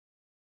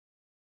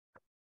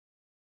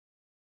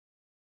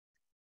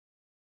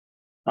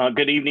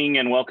Good evening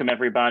and welcome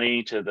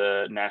everybody to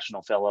the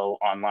National Fellow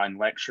Online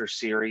Lecture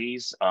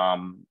Series.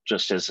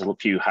 Just as a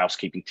few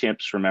housekeeping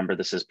tips, remember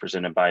this is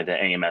presented by the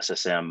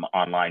AMSSM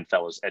Online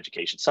Fellows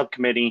Education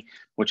Subcommittee,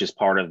 which is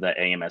part of the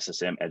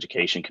AMSSM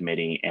Education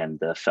Committee and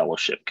the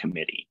Fellowship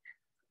Committee.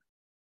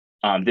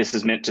 This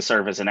is meant to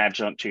serve as an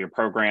adjunct to your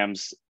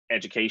program's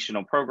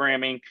educational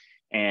programming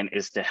and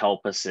is to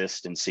help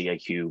assist in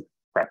CAQ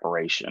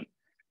preparation.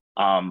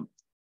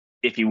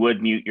 If you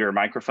would mute your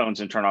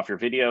microphones and turn off your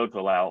video to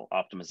allow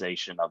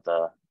optimization of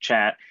the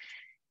chat.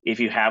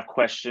 If you have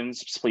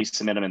questions, please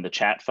submit them in the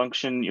chat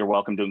function. You're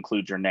welcome to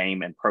include your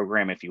name and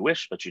program if you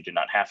wish, but you do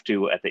not have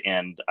to. At the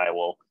end, I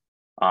will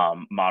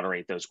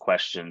moderate those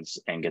questions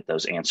and get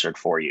those answered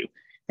for you.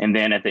 And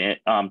then at the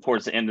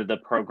towards the end of the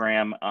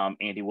program,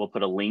 Andy will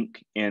put a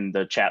link in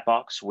the chat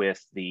box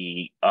with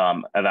the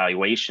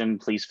evaluation.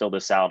 Please fill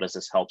this out as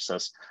this helps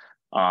us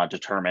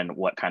determine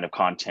what kind of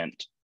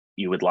content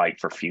you would like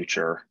for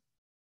future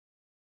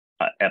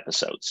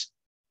episodes.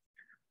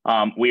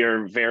 We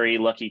are very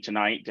lucky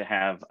tonight to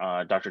have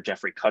Dr.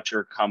 Jeffrey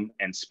Kutcher come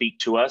and speak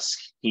to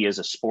us. He is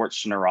a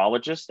sports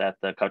neurologist at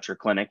the Kutcher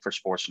Clinic for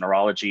Sports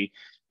Neurology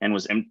and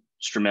was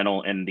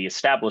instrumental in the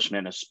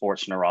establishment of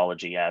sports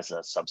neurology as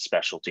a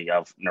subspecialty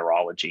of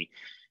neurology.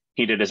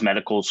 He did his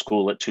medical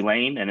school at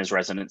Tulane and his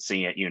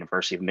residency at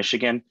University of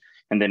Michigan,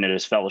 and then did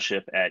his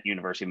fellowship at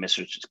University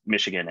of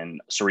Michigan in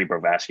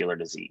cerebrovascular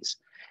disease.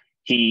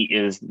 He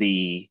is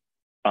the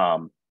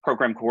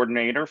program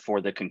coordinator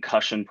for the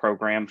concussion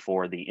program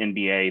for the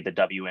NBA, the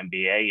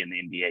WNBA, and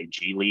the NBA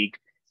G League.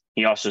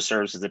 He also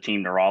serves as a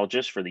team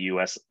neurologist for the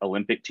U.S.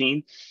 Olympic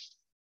team.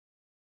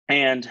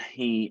 And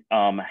he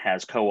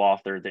has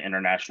co-authored the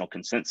International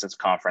Consensus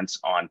Conference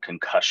on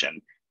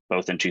Concussion,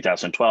 both in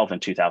 2012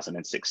 and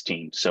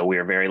 2016. So we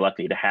are very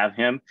lucky to have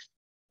him.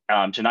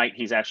 Tonight,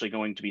 he's actually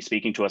going to be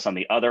speaking to us on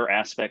the other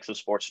aspects of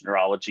sports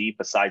neurology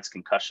besides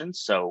concussion.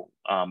 So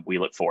we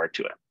look forward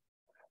to it.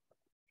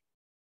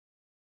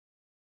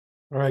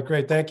 All right,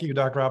 great. Thank you,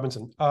 Dr.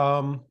 Robinson.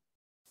 I'm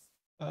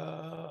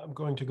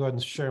going to go ahead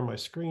and share my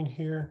screen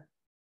here.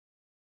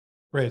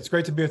 Great. It's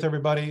great to be with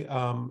everybody.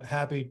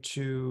 Happy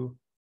to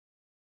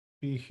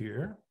be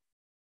here.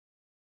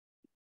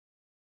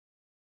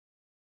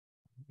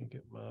 Let me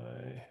get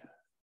my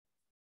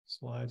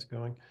slides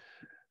going.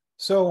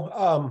 So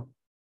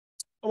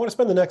I want to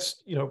spend the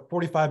next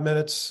 45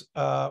 minutes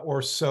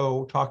or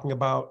so talking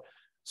about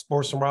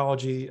sports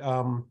neurology,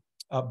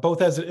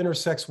 both as it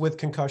intersects with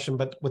concussion,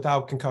 but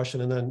without concussion,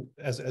 and then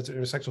as it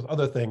intersects with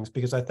other things,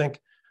 because I think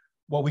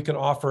what we can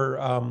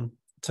offer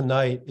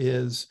tonight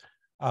is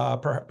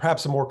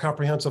perhaps a more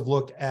comprehensive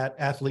look at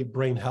athlete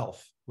brain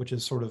health, which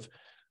is sort of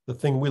the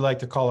thing we like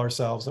to call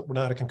ourselves. We're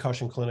not a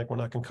concussion clinic, we're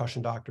not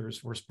concussion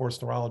doctors, we're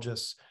sports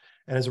neurologists.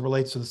 And as it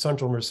relates to the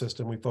central nervous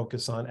system, we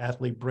focus on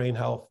athlete brain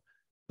health,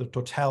 the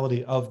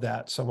totality of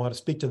that. So I want to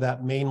speak to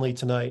that mainly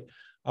tonight.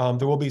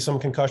 There will be some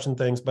concussion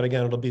things, but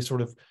again, it'll be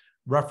sort of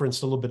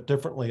referenced a little bit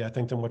differently, I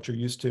think, than what you're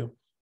used to.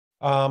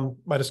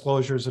 My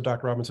disclosures, as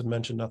Dr. Robinson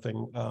mentioned,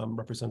 nothing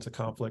represents a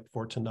conflict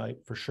for tonight,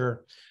 for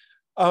sure.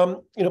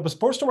 But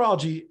sports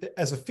neurology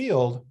as a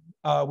field,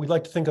 we'd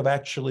like to think of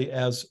actually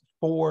as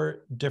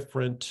four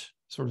different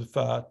sort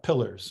of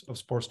pillars of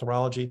sports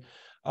neurology.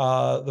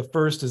 The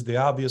first is the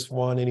obvious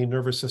one, any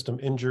nervous system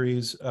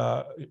injuries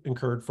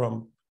incurred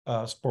from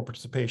sport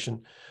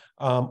participation,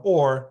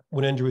 or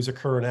when injuries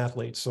occur in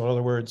athletes. So in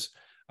other words,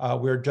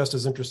 we're just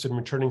as interested in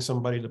returning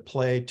somebody to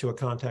play to a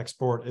contact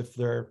sport if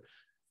their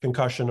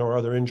concussion or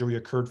other injury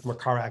occurred from a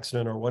car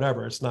accident or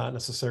whatever. It's not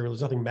necessarily,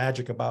 there's nothing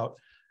magic about,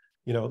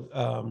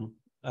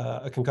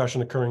 a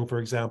concussion occurring, for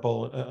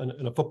example,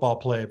 in a football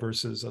play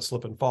versus a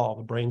slip and fall.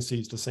 The brain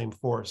sees the same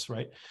force,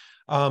 right?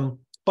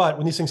 But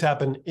when these things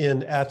happen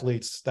in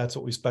athletes, that's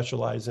what we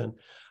specialize in.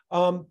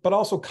 But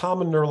also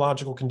common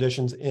neurological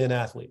conditions in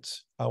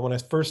athletes. When I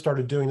first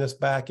started doing this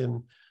back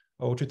in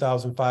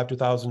 2005,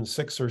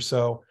 2006 or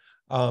so,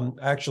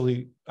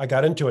 actually, I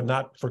got into it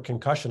not for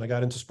concussion. I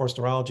got into sports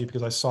neurology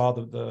because I saw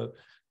the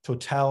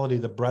totality,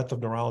 the breadth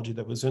of neurology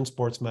that was in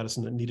sports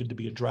medicine that needed to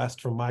be addressed,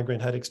 from migraine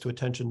headaches to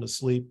attention to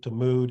sleep to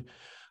mood,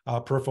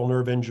 peripheral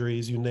nerve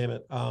injuries, you name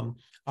it.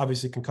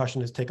 Obviously, concussion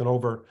has taken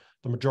over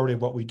the majority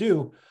of what we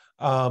do,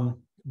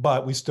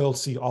 but we still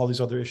see all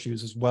these other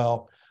issues as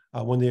well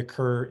when they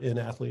occur in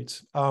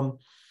athletes.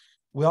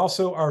 We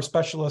also are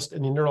specialists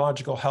in the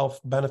neurological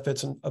health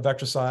benefits of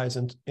exercise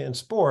and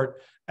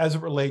sport as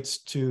it relates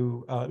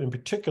to, in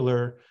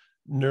particular,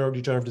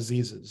 neurodegenerative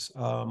diseases,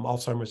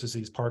 Alzheimer's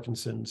disease,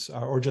 Parkinson's,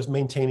 or just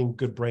maintaining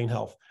good brain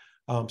health.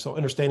 So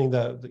understanding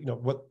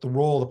what the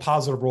role, the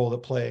positive role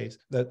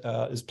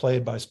that is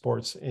played by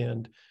sports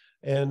and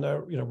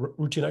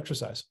routine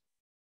exercise.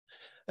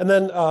 And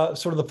then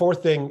sort of the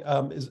fourth thing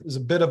is a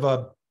bit of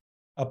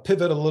a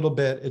pivot a little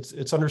bit.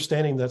 It's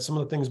understanding that some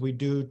of the things we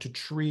do to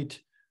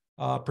treat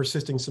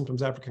persisting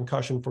symptoms after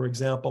concussion, for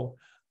example,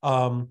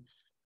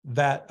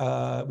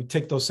 that we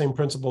take those same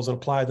principles and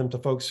apply them to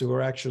folks who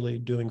are actually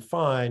doing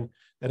fine,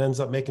 that ends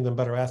up making them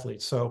better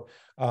athletes. So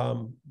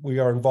we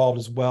are involved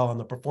as well on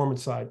the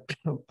performance side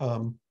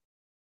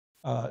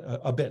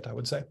a bit, I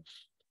would say.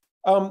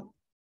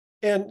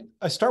 And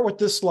I start with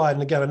this slide.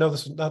 And again, I know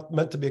this is not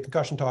meant to be a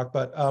concussion talk,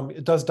 but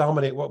it does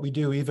dominate what we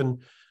do, even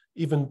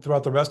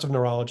throughout the rest of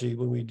neurology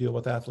when we deal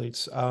with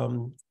athletes.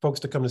 Folks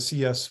to come to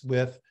see us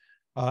with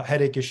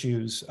headache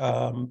issues,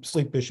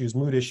 sleep issues,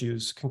 mood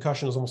issues.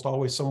 Concussion is almost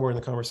always somewhere in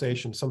the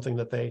conversation, something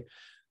that they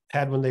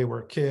had when they were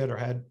a kid or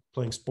had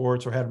playing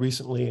sports or had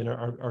recently, and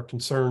are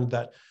concerned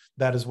that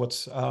that is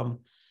what's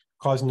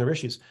causing their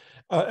issues.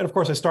 And of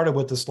course, I started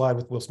with this slide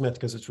with Will Smith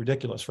because it's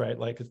ridiculous, right?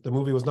 Like the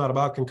movie was not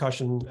about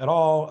concussion at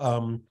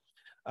all.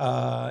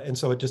 And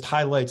so it just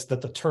highlights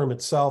that the term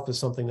itself is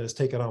something that has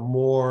taken on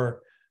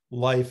more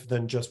life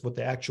than just what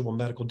the actual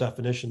medical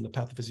definition, the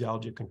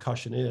pathophysiology of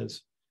concussion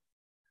is.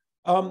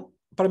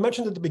 But I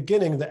mentioned at the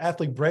beginning, the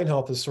athlete brain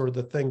health is sort of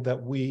the thing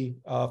that we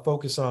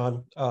focus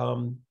on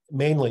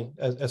mainly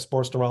as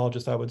sports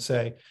neurologists, I would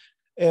say.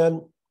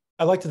 And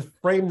I like to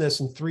frame this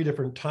in 3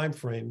 different time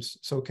frames.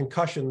 So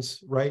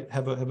concussions, right,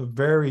 have a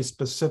very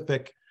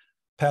specific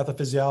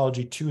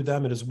pathophysiology to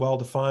them. It is well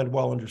defined,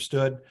 well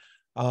understood,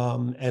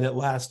 and it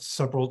lasts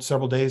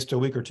several days to a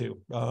week or two.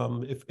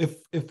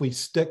 If we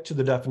stick to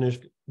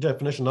the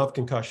definition of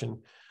concussion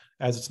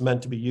as it's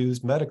meant to be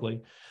used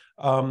medically,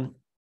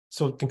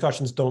 so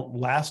concussions don't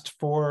last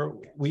for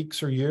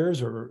weeks or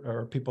years,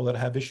 or people that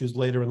have issues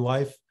later in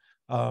life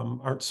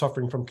aren't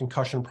suffering from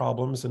concussion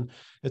problems. And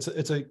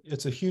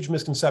it's a huge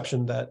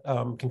misconception that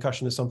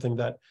concussion is something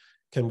that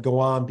can go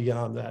on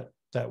beyond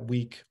that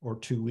week or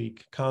 2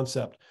 week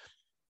concept.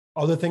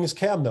 Other things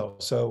can though.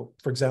 So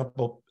for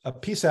example, a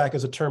PSAC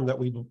is a term that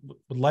we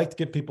would like to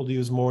get people to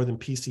use more than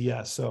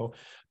PCS. So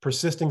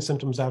persisting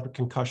symptoms after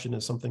concussion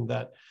is something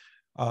that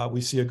we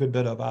see a good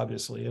bit of,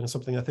 obviously. And it's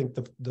something I think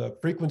the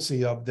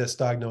frequency of this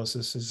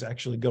diagnosis is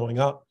actually going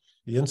up,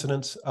 the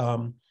incidence,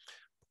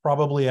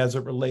 probably as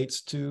it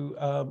relates to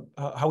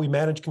how we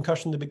manage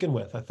concussion to begin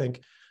with. I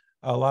think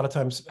a lot of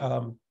times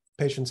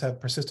patients have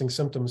persisting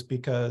symptoms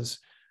because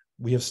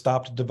we have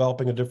stopped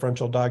developing a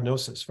differential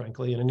diagnosis,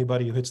 frankly, and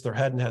anybody who hits their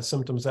head and has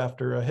symptoms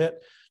after a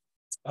hit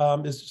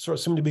is sort of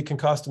assumed to be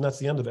concussed, and that's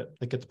the end of it.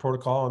 They get the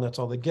protocol and that's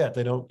all they get.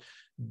 They don't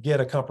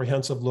get a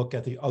comprehensive look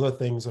at the other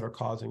things that are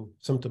causing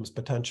symptoms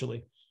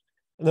potentially.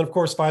 And then of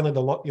course, finally,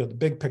 the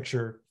big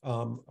picture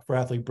for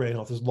athlete brain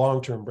health is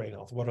long-term brain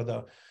health. What are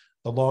the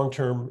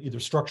long-term either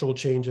structural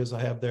changes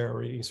I have there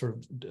or any sort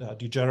of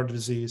degenerative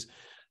disease?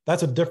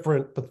 That's a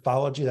different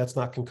pathology. That's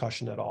not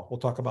concussion at all.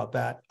 We'll talk about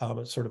that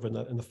sort of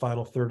in the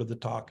final third of the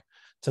talk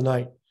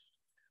tonight.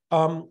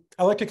 I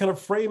like to kind of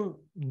frame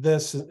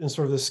this in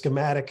sort of the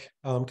schematic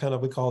kind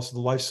of, we call this the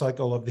life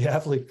cycle of the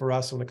athlete for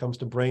us when it comes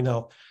to brain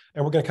health.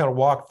 And we're going to kind of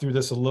walk through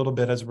this a little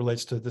bit as it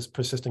relates to this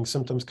persisting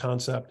symptoms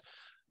concept,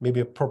 maybe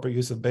appropriate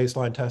use of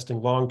baseline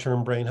testing,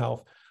 long-term brain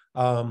health.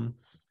 And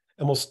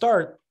we'll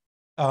start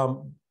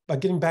by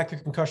getting back to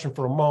concussion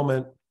for a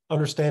moment,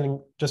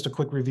 understanding just a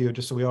quick review,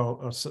 just so we all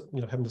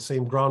are having the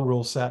same ground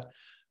rules set.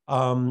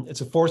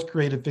 It's a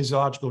force-created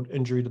physiological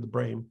injury to the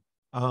brain.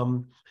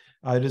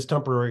 It is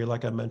temporary,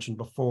 like I mentioned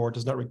before. It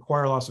does not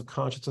require loss of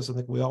consciousness. I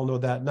think we all know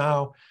that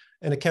now.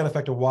 And it can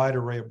affect a wide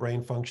array of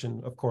brain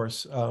function, of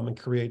course, and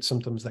create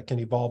symptoms that can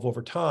evolve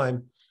over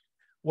time.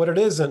 What it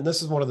is, and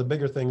this is one of the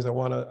bigger things I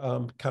want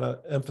to kind of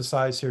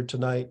emphasize here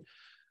tonight,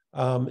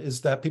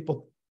 is that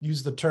people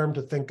use the term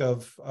to think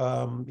of,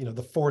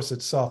 the force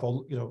itself,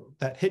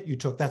 that hit you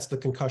took, that's the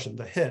concussion,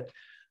 the hit,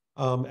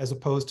 as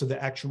opposed to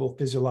the actual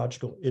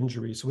physiological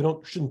injury. So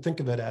we shouldn't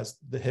think of it as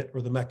the hit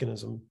or the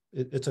mechanism.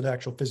 It's an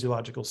actual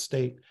physiological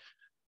state.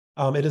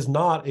 It is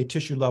not a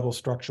tissue level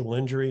structural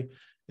injury.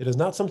 It is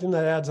not something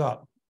that adds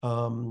up.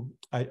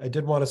 I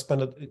did want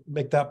to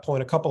make that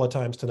point a couple of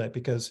times tonight,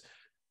 because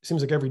it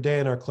seems like every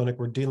day in our clinic,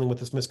 we're dealing with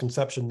this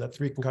misconception that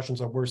 3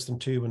 concussions are worse than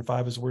 2 and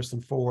 5 is worse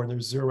than 4, and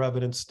there's zero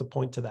evidence to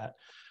point to that.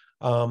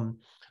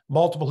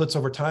 Multiple hits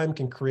over time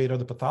can create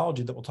other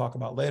pathology that we'll talk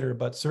about later,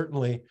 but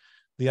certainly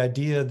the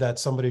idea that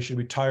somebody should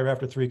retire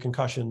after 3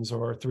 concussions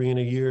or 3 in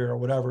a year or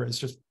whatever is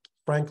just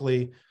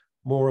frankly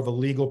more of a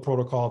legal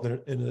protocol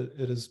than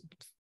it is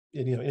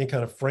any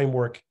kind of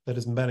framework that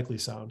is medically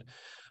sound.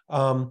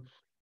 And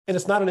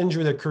it's not an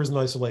injury that occurs in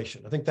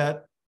isolation. I think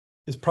that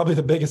is probably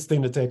the biggest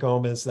thing to take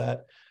home, is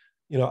that,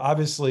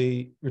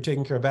 obviously you're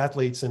taking care of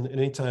athletes, and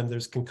anytime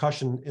there's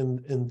concussion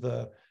in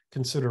the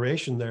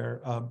consideration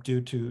there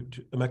due to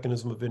a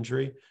mechanism of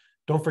injury,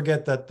 don't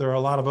forget that there are a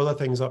lot of other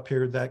things up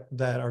here that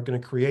are going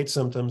to create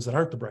symptoms that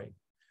aren't the brain.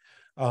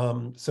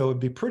 So it'd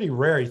be pretty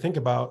rare. You think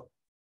about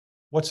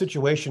what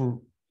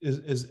situation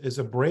is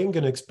a brain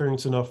going to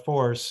experience enough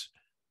force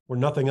where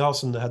nothing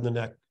else in the head and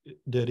the neck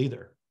did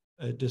either.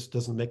 It just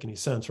doesn't make any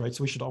sense, right?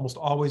 So we should almost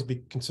always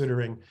be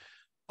considering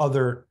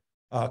other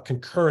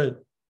concurrent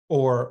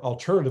or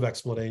alternative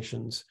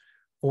explanations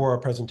for a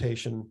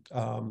presentation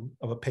of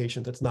a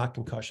patient that's not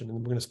concussion. And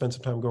we're going to spend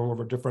some time going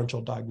over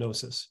differential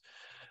diagnosis.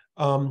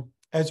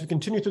 As we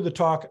continue through the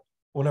talk,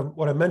 when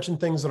I mention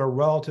things that are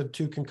relative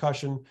to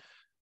concussion,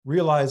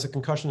 realize that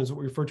concussion is what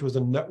we refer to as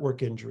a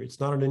network injury. It's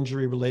not an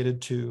injury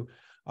related to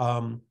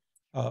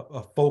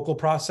a focal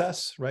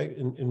process, right?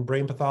 In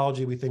brain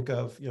pathology, we think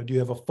of, do you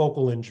have a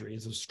focal injury?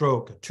 Is it a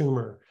stroke, a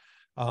tumor,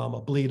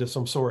 a bleed of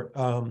some sort?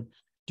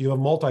 Do you have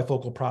a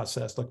multifocal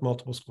process like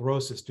multiple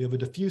sclerosis? Do you have a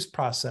diffuse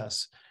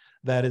process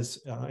that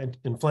is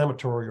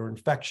inflammatory or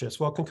infectious?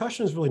 Well,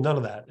 concussion is really none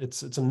of that.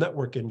 It's a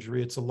network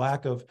injury. It's a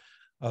lack of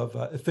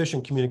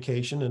efficient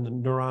communication, and the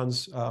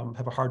neurons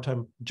have a hard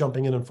time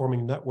jumping in and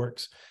forming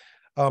networks.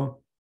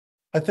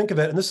 I think of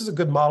it, and this is a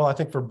good model, I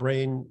think, for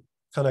brain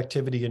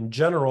connectivity in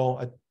general.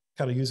 I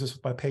kind of use this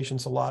with my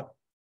patients a lot.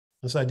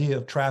 This idea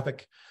of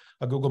traffic,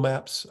 Google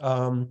Maps,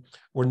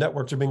 where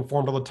networks are being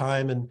formed all the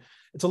time. And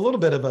it's a little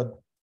bit of a,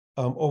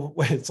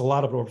 it's a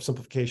lot of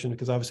oversimplification,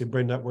 because obviously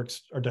brain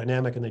networks are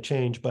dynamic and they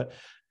change, but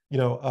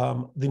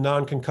the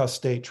non-concussed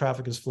state,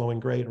 traffic is flowing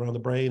great around the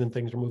brain and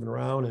things are moving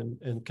around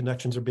and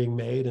connections are being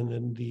made. And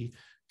then the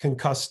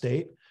concussed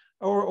state,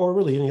 or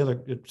really any other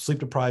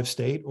sleep-deprived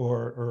state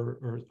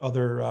or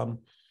other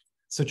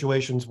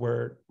situations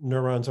where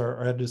neurons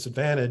are at a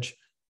disadvantage,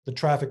 the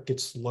traffic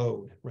gets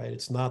slowed, right?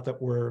 It's not that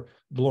we're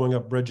blowing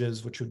up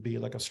bridges, which would be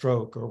like a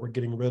stroke, or we're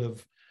getting rid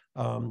of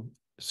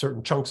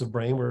certain chunks of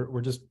brain.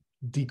 We're just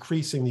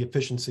decreasing the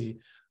efficiency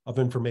of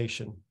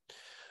information.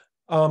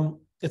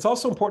 It's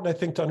also important, I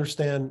think, to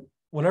understand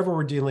whenever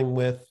we're dealing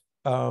with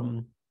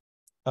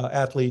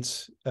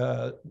athletes,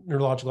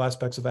 neurological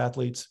aspects of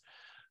athletes,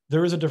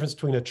 there is a difference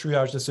between a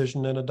triage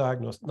decision and a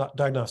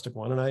diagnostic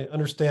one. And I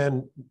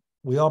understand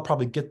we all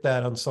probably get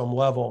that on some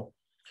level,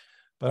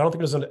 but I don't think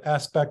there's an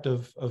aspect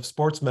of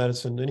sports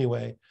medicine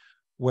anyway,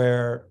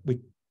 where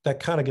that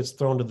kind of gets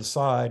thrown to the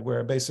side,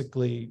 where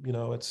basically,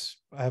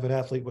 I have an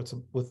athlete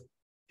with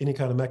any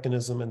kind of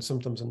mechanism and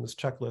symptoms in this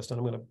checklist, and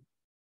I'm going to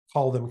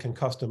call them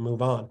concussed and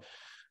move on.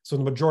 So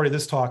the majority of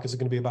this talk is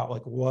going to be about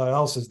like, what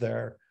else is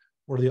there?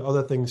 What are the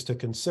other things to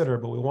consider?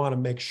 But we want to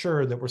make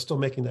sure that we're still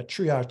making that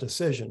triage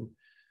decision.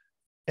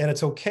 And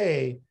it's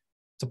okay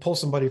to pull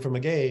somebody from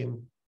a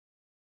game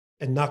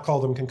and not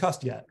call them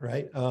concussed yet,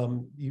 right?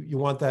 You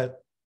want that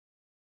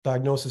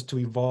diagnosis to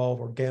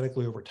evolve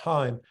organically over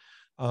time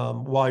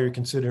while you're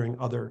considering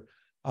other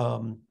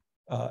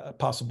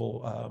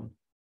possible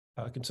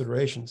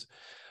considerations.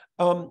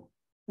 Now,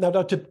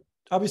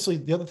 obviously,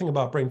 the other thing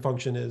about brain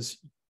function is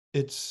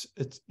it's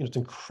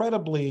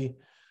incredibly,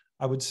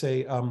 I would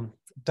say,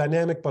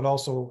 dynamic, but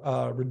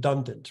also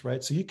redundant,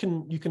 right? So you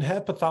can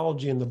have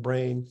pathology in the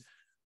brain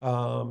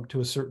to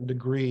a certain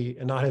degree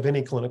and not have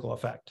any clinical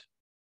effect.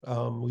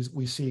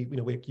 We see,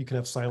 you can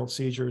have silent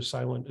seizures,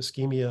 silent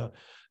ischemia,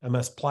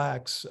 MS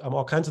plaques,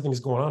 all kinds of things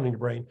going on in your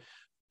brain,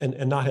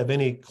 and not have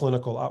any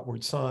clinical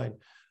outward sign.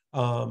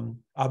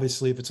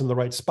 Obviously, if it's in the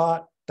right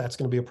spot, that's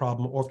going to be a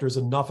problem, or if there's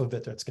enough of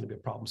it, that's going to be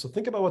a problem. So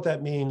think about what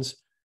that means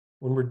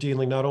when we're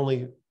dealing not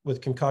only with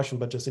concussion,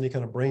 but just any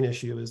kind of brain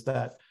issue, is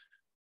that,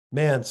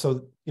 man,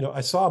 so,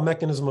 I saw a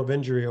mechanism of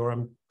injury, or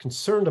I'm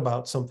concerned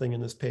about something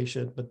in this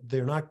patient, but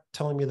they're not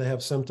telling me they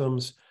have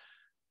symptoms,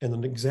 and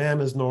an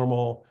exam is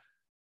normal,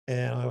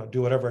 and I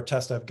do whatever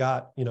test I've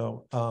got,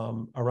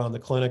 around the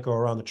clinic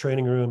or around the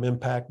training room,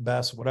 impact,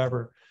 BESS,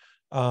 whatever,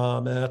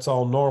 and that's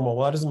all normal.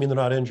 Well, that doesn't mean they're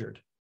not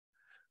injured.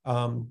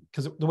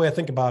 Because the way I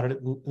think about it,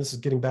 and this is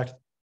getting back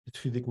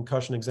to the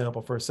concussion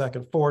example for a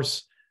second,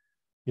 force,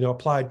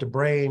 applied to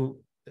brain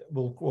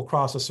will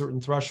cross a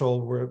certain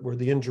threshold where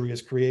the injury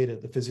is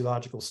created, the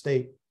physiological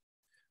state.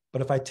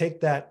 But if I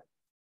take that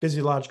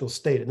physiological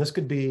state, and this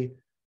could be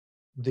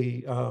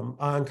the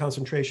ion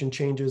concentration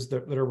changes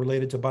that are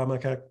related to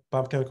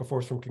biomechanical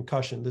force from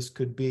concussion, this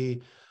could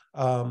be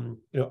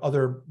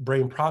other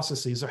brain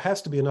processes, there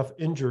has to be enough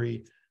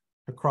injury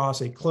to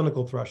cross a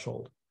clinical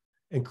threshold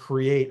and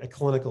create a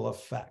clinical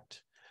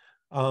effect.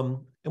 And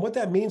what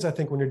that means, I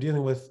think, when you're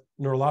dealing with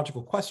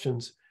neurological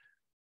questions,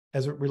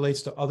 as it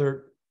relates to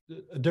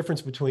a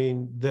difference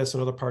between this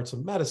and other parts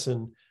of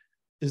medicine,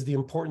 is the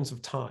importance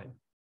of time,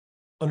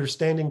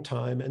 understanding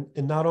time,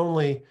 and not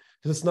only,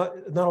 because it's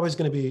not always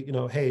going to be,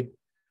 hey,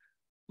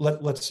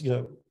 let's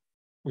we're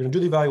going to do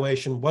the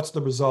evaluation. What's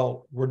the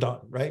result? We're done,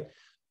 right?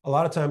 A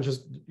lot of times,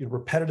 just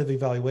repetitive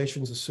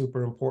evaluations is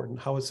super important.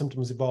 How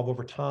symptoms evolve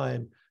over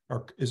time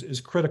is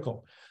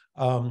critical.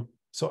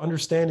 So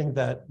understanding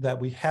that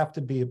we have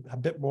to be a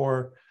bit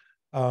more,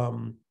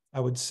 I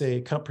would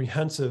say,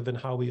 comprehensive in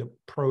how we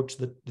approach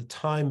the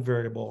time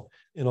variable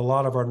in a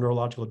lot of our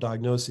neurological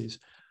diagnoses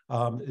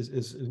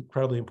is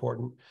incredibly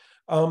important.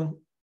 And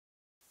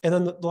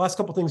then the last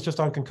couple of things just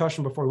on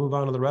concussion before we move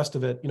on to the rest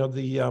of it,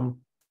 I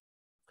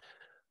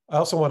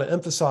also want to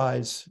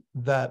emphasize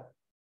that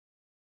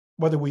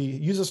whether we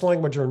use this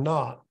language or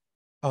not,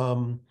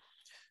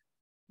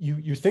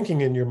 you're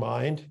thinking in your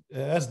mind,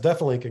 that's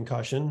definitely a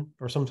concussion,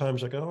 or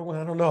sometimes like, oh, well,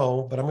 I don't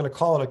know, but I'm going to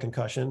call it a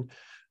concussion,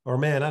 or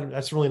man,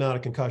 that's really not a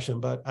concussion,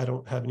 but I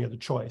don't have any other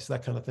choice,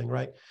 that kind of thing,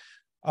 right?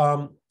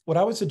 What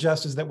I would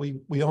suggest is that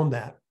we own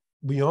that.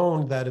 We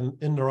own that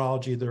in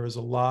neurology, there is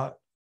a lot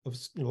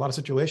of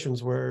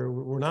situations where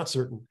we're not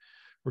certain.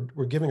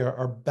 We're giving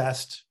our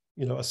best,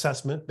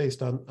 assessment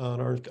based on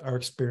our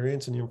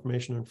experience and the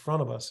information in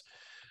front of us.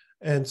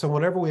 And so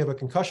whenever we have a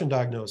concussion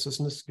diagnosis,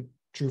 and this is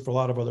true for a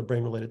lot of other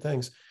brain-related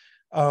things,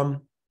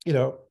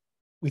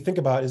 we think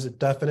about, is it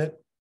definite,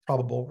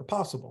 probable, or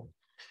possible?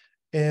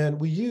 And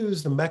we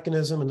use the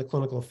mechanism and the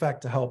clinical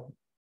effect to help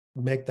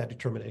make that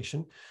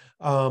determination.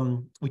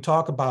 We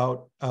talk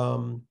about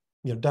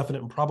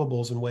definite and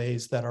probables in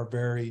ways that are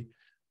very,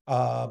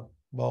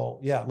 well,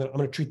 yeah, I'm going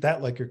to treat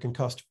that like you're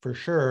concussed for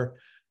sure.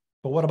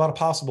 But what about a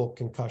possible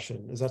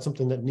concussion? Is that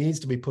something that needs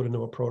to be put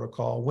into a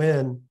protocol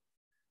when,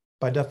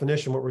 by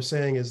definition, what we're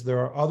saying is there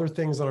are other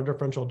things on a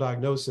differential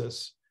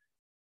diagnosis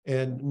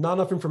and not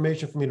enough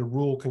information for me to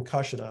rule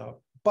concussion out.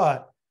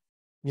 But,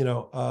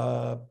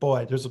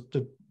 boy, there's a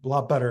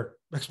lot better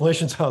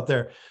explanations out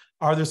there.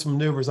 Are there some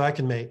maneuvers I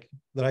can make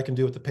that I can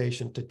do with the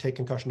patient to take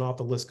concussion off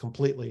the list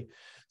completely?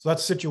 So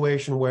that's a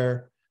situation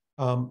where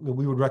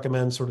we would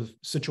recommend sort of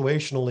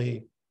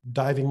situationally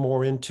diving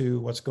more into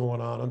what's going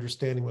on,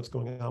 understanding what's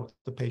going on with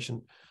the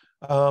patient.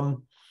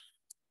 And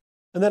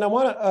then I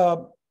want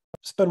to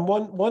spend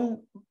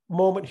one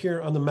moment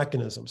here on the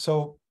mechanism.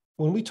 So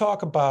when we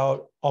talk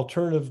about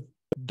alternative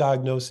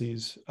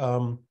diagnoses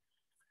for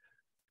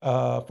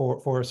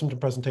symptom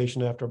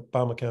presentation after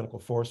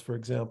biomechanical force, for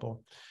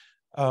example,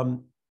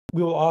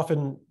 we will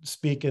often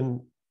speak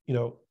in,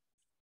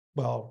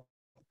 well,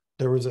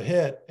 there was a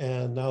hit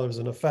and now there's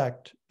an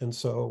effect. And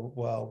so,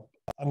 well,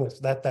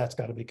 that's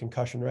got to be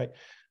concussion, right?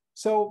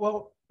 So,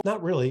 well,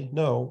 not really,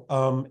 no.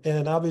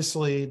 And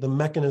obviously the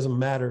mechanism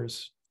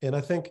matters. And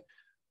I think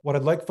what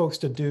I'd like folks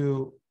to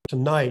do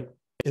tonight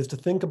is to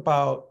think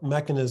about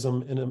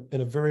mechanism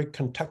in a very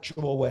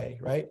contextual way,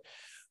 right?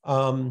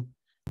 And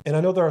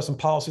I know there are some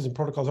policies and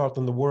protocols out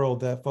in the world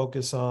that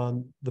focus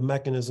on the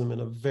mechanism in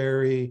a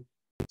very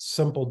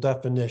simple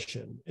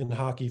definition. In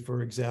hockey,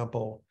 for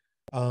example,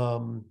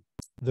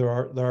 there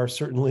are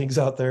certain leagues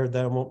out there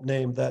that I won't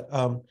name that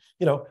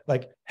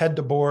like head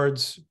to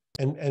boards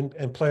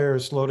and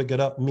players slow to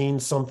get up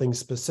means something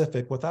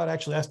specific without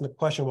actually asking the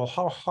question, well,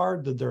 how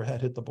hard did their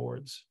head hit the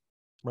boards,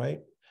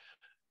 right?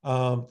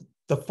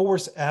 The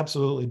force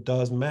absolutely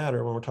does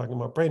matter when we're talking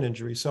about brain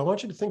injury. So I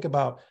want you to think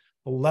about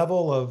the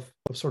level of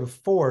sort of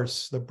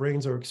force that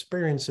brains are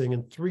experiencing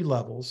in 3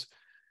 levels.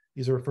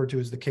 These are referred to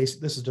as the case.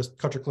 This is just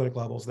Kutcher clinic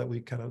levels that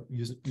we kind of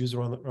use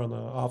around the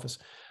office.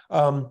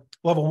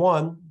 Level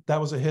 1,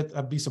 that was a hit.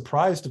 I'd be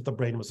surprised if the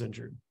brain was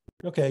injured.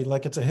 Okay,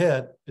 like it's a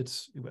hit.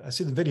 I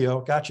see the video,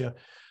 gotcha.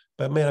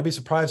 But man, I'd be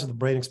surprised if the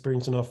brain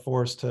experienced enough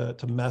force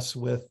to mess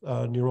with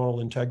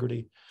neuronal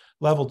integrity.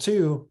 Level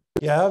 2,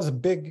 yeah, that was a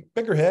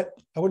bigger hit.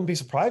 I wouldn't be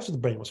surprised if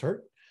the brain was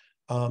hurt.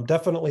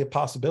 Definitely a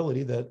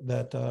possibility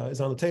that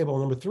is on the table.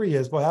 And number 3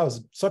 is, well, that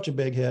was such a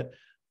big hit.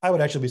 I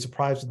would actually be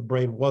surprised if the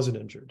brain wasn't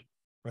injured,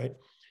 right?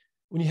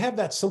 When you have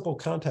that simple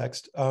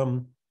context,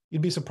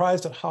 you'd be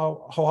surprised at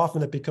how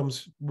often it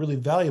becomes really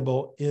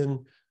valuable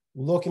in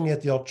looking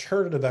at the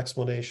alternative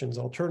explanations,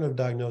 alternative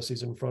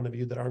diagnoses in front of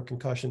you that aren't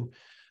concussion,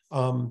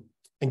 and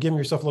giving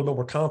yourself a little bit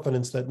more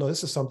confidence that, no,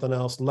 this is something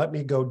else. Let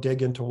me go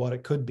dig into what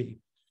it could be.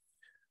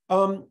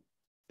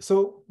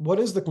 So what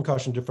is the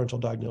concussion differential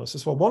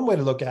diagnosis? Well, one way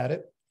to look at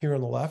it, here on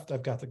the left,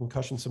 I've got the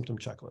concussion symptom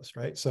checklist,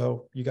 right?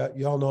 So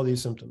you all know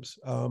these symptoms.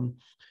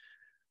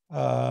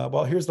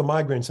 Well, here's the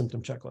migraine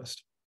symptom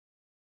checklist.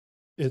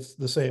 It's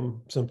the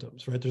same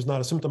symptoms, right? There's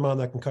not a symptom on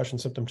that concussion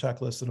symptom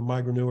checklist that a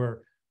migraineur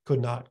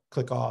could not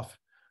click off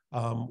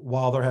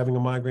while they're having a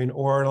migraine,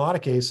 or in a lot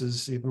of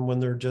cases, even when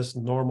they're just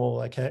normal,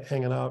 like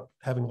hanging out,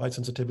 having light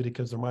sensitivity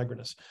because they're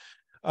migrainous.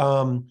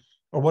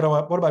 Or what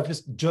about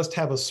just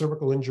have a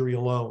cervical injury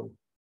alone,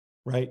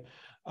 right?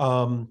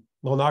 Well,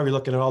 now you're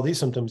looking at all these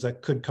symptoms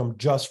that could come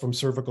just from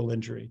cervical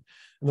injury.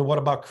 And then what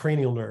about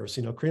cranial nerves?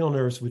 Cranial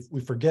nerves,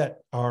 we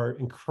forget, are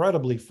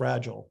incredibly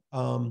fragile,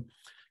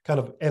 kind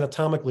of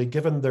anatomically,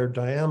 given their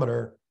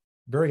diameter,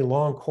 very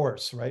long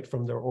course, right?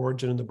 From their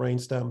origin in the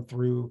brainstem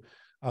through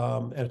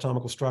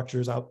anatomical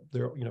structures out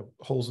there,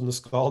 holes in the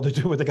skull to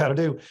do what they got to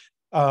do.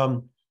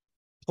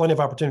 Plenty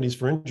of opportunities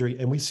for injury.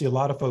 And we see a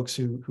lot of folks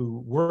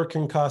who were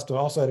concussed, who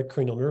also had a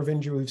cranial nerve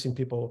injury. We've seen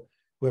people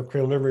who have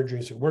cranial nerve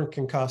injuries who weren't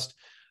concussed.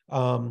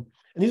 And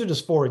these are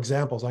just 4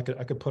 examples. I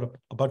could put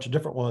a bunch of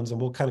different ones, and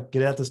we'll kind of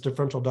get at this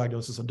differential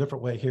diagnosis a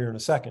different way here in a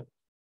second.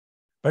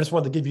 But I just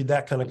wanted to give you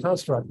that kind of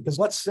construct, because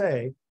let's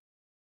say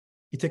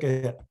you take a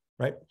hit,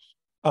 right?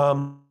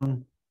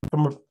 From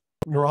a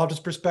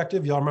neurologist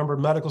perspective, y'all remember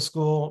medical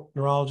school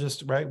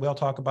neurologist, right? We all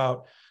talk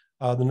about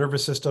the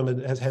nervous system.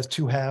 It has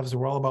 2 halves,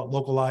 and we're all about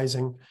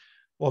localizing.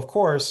 Well, of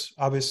course,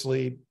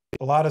 obviously,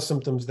 a lot of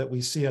symptoms that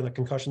we see on the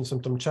concussion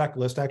symptom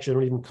checklist actually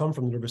don't even come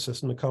from the nervous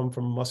system. They come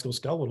from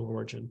musculoskeletal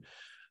origin.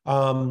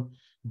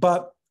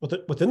 But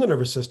within the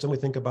nervous system, we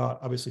think about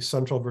obviously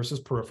central versus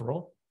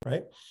peripheral,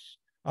 right?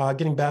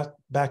 Getting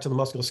back to the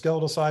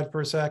musculoskeletal side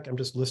for a sec, I'm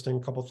just listing a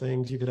couple of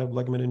things. You could have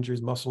ligament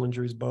injuries, muscle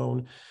injuries,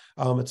 bone,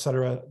 et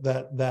cetera,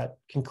 that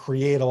can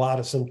create a lot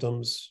of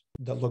symptoms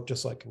that look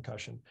just like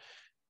concussion.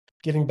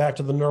 Getting back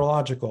to the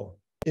neurological,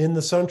 in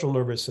the central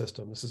nervous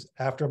system, this is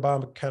after a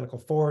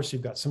biomechanical force,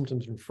 you've got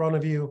symptoms in front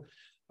of you.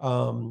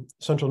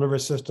 Central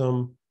nervous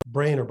system,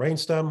 brain or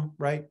brainstem,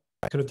 right?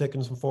 Could have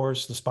taken some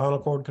force. The spinal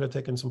cord could have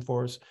taken some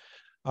force.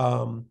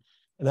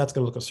 and that's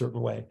going to look a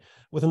certain way.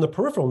 Within the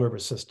peripheral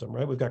nervous system,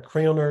 right? We've got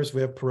cranial nerves,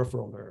 we have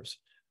peripheral nerves.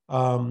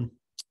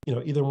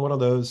 Either one of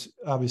those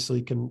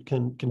obviously can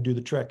do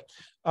the trick.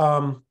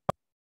 And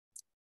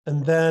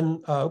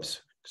then,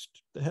 oops,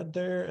 the head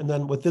there. And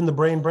then within the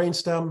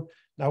brainstem,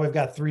 now we've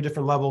got 3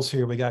 different levels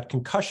here. We got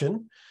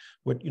concussion,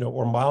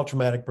 or mild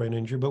traumatic brain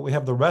injury, but we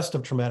have the rest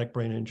of traumatic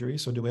brain injury.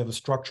 So do we have a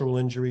structural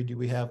injury? Do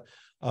we have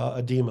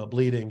edema,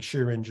 bleeding,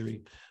 shear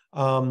injury?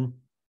 And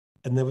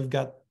then we've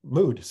got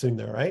mood sitting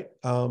there, right?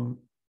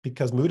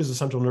 Because mood is a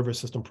central nervous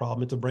system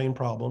problem. It's a brain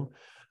problem.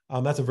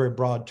 That's a very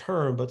broad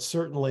term, but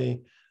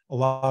certainly a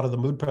lot of the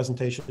mood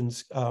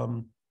presentations,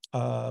 that's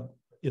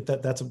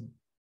a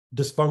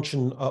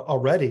dysfunction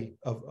already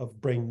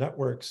of brain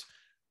networks.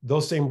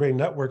 Those same brain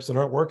networks that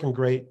aren't working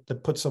great,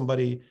 that put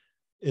somebody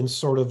in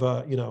sort of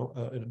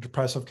a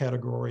depressive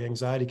category,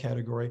 anxiety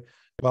category,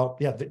 well,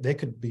 yeah, they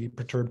could be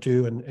perturbed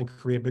too and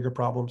create bigger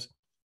problems.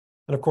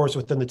 And of course,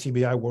 within the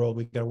TBI world,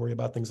 we got to worry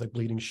about things like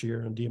bleeding, shear,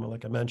 and edema,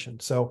 like I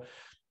mentioned. So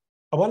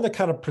I wanted to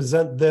kind of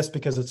present this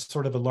because it's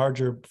sort of a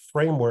larger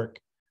framework.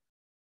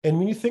 And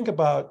when you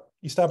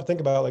stop and think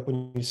about, like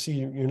when you see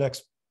your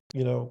next,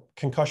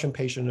 concussion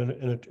patient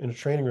in a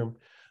training room,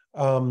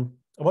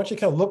 I want you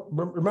to kind of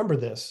remember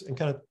this and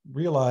kind of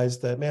realize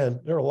that, man,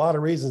 there are a lot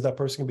of reasons that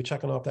person can be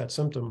checking off that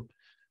symptom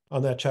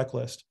on that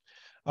checklist.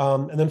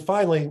 And then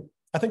finally,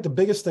 I think the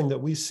biggest thing that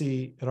we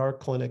see at our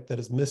clinic that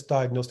is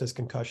misdiagnosed as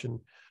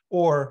concussion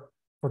or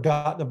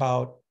forgotten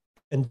about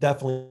and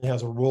definitely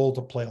has a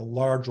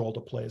large role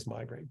to play is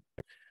migraine.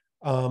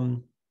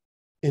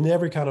 In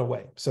every kind of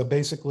way. So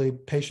basically,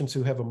 patients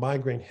who have a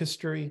migraine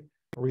history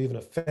or even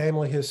a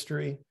family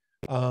history,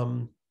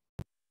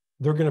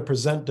 they're going to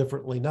present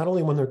differently, not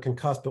only when they're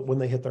concussed, but when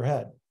they hit their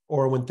head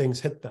or when things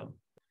hit them,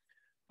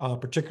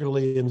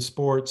 particularly in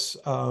sports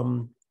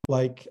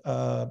like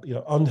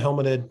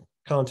unhelmeted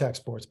contact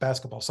sports,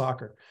 basketball,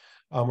 soccer,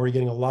 where you're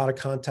getting a lot of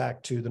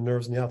contact to the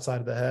nerves on the outside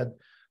of the head,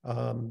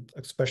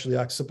 especially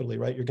occipitally,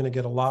 right? You're going to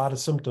get a lot of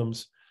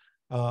symptoms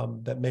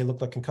that may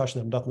look like concussion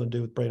that have nothing to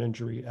do with brain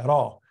injury at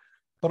all.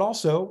 But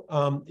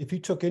also, if you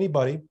took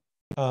anybody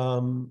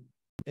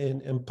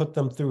and put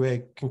them through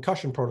a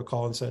concussion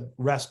protocol and said,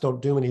 rest,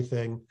 don't do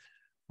anything,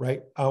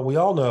 right? We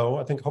all know,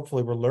 I think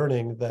hopefully we're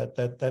learning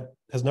that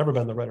has never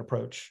been the right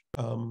approach.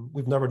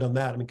 We've never done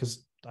that. I mean,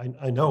 because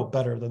I know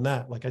better than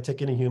that. Like I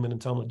take any human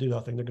and tell them to do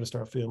nothing, they're going to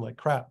start feeling like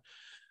crap.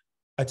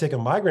 I take a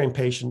migraine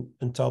patient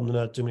and tell them to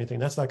not do anything.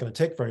 That's not going to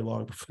take very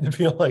long before they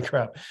feel like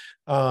crap.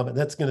 And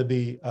that's going to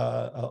be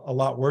a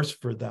lot worse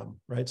for them,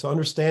 right? So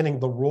understanding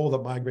the role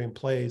that migraine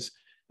plays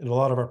in a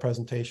lot of our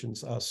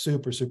presentations,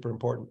 super, super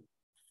important.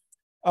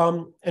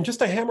 And just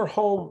to hammer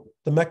home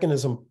the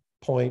mechanism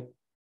point,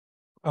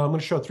 I'm going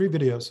to show 3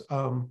 videos.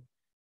 And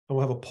we'll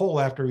have a poll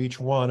after each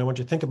one. I want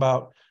you to think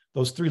about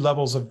those 3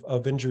 levels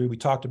of injury we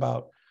talked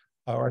about,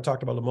 or I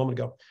talked about a moment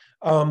ago.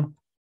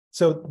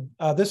 So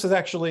this is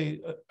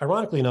actually,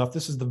 ironically enough,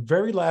 this is the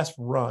very last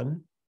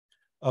run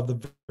of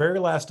the very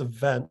last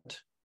event,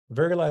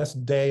 very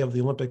last day of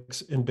the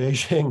Olympics in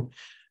Beijing.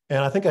 And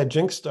I think I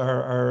jinxed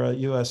our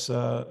US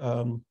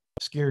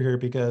skier here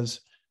because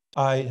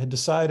I had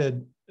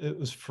decided it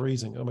was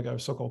freezing. Oh my God, it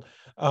was so cold.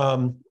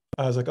 I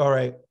was like, all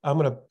right, I'm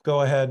going to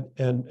go ahead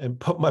and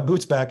put my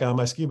boots back on,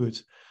 my ski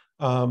boots.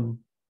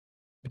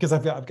 Because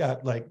I've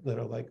got like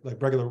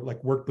regular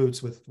work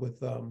boots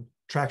with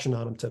traction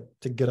on them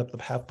to get up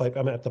the half pipe.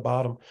 I'm at the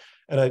bottom,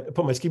 and I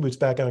put my ski boots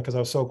back on because I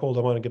was so cold.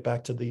 I want to get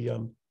back to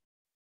the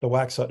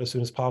wax hut as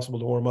soon as possible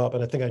to warm up.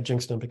 And I think I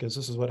jinxed him because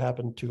this is what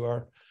happened to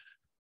our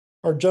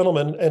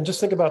gentleman. And just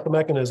think about the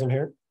mechanism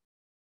here.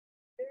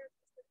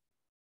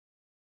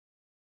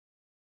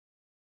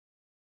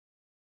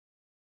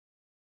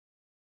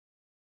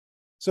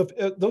 So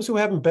if, those who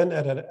haven't been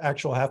at an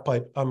actual half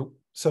pipe,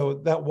 so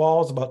that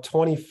wall is about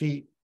 20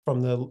 feet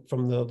from the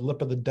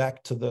lip of the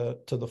deck to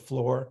the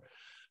floor.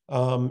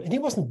 And he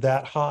wasn't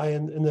that high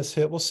in this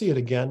hit. We'll see it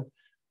again.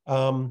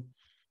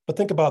 But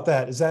think about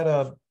that. Is that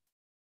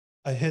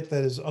a hit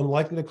that is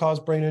unlikely to cause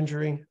brain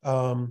injury?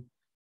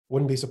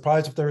 Wouldn't be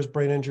surprised if there was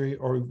brain injury,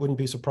 or wouldn't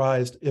be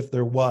surprised if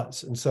there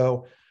was. And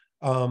so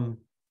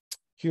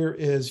here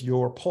is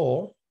your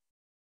poll.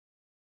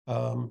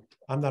 I'm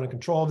not in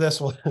control of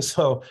this one,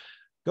 so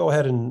go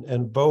ahead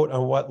and vote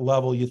on what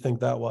level you think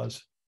that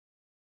was.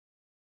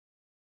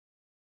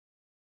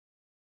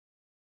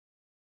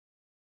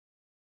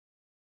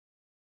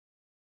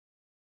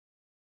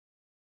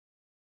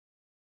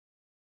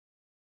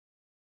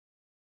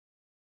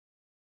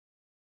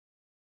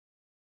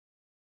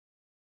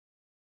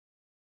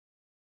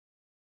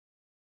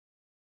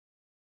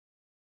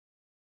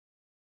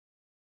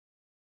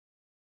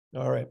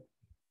 All right.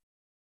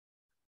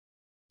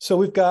 So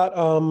we've got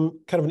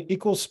kind of an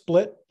equal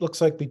split,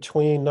 looks like,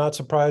 between not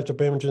surprised if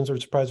brain injuries or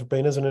surprised if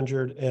brain isn't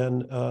injured,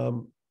 and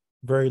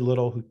very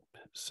little who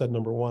said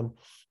number 1.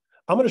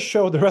 I'm going to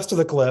show the rest of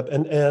the clip,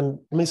 and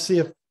let me see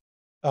if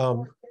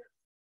the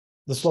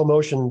slow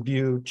motion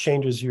view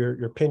changes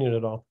your opinion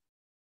at all.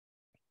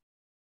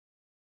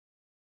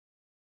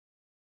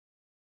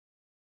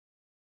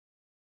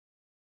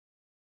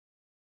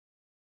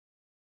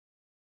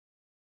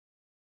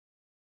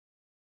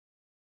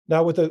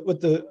 Now with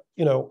the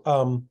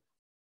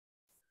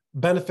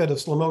benefit of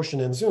slow motion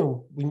and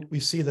zoom, we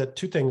see that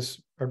two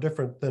things are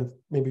different than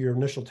maybe your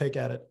initial take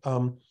at it.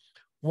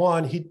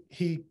 One,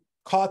 he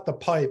caught the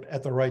pipe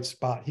at the right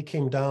spot. He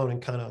came down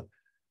and kind of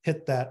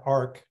hit that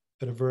arc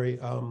at a very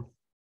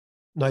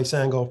nice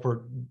angle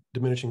for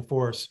diminishing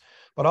force.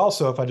 But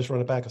also, if I just run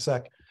it back a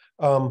sec,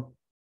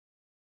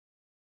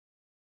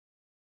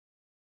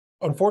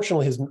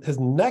 unfortunately, his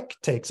neck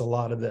takes a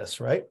lot of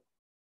this, right?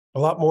 A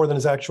lot more than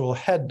his actual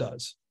head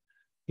does.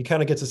 He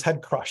kind of gets his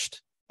head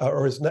crushed,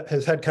 or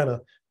his head kind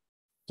of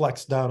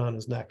flexed down on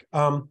his neck.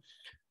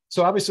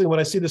 So obviously, when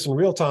I see this in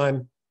real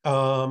time,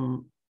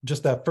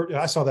 just that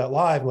I saw that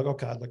live, I'm like, oh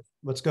God, like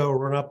let's go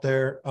run up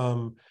there.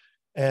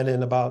 And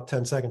in about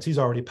 10 seconds, he's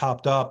already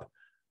popped up.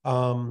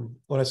 When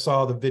I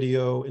saw the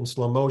video in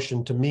slow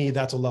motion, to me,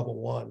 that's a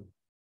level 1.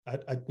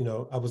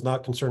 I was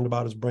not concerned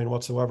about his brain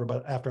whatsoever,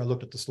 but after I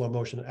looked at the slow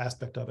motion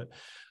aspect of it,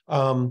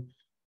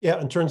 yeah,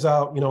 and turns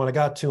out, when I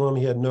got to him,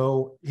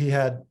 he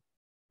had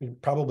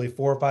probably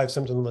 4 or 5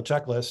 symptoms on the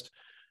checklist.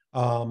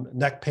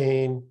 Neck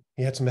pain,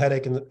 he had some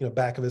headache in the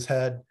back of his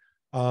head.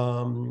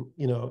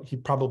 He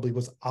probably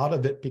was out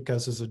of it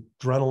because his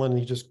adrenaline,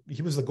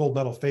 he was the gold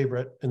medal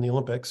favorite in the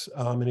Olympics,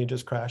 and he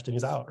just crashed and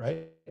he's out,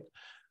 right?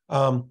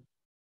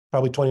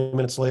 Probably 20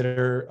 minutes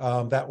later,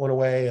 that went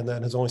away, and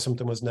then his only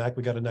symptom was neck.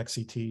 We got a neck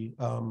CT.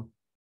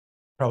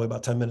 Probably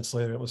about 10 minutes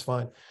later, it was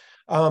fine.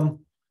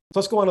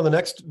 Let's go on to the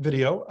next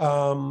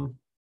video.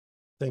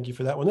 Thank you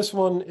for that one. This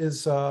one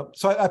is, so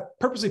I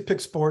purposely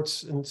picked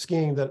sports and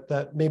skiing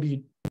that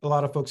maybe a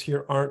lot of folks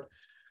here aren't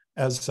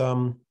as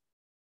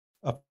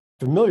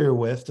familiar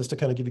with, just to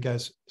kind of give you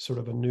guys sort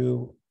of a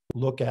new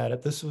look at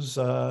it. This was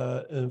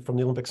from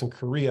the Olympics in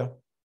Korea.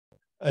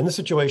 In this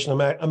situation,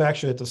 I'm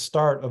actually at the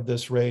start of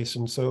this race.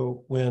 And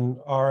so when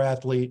our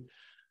athlete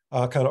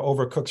kind of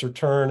overcooks her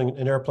turn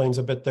and airplanes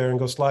a bit there and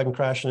goes sliding,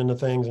 crashing into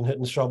things and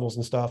hitting shovels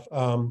and stuff,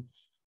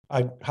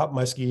 I hop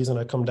my skis and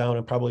I come down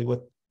and probably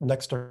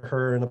next to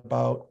her in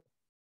about,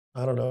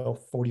 I don't know,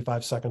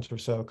 45 seconds or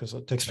so, because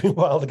it takes me a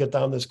while to get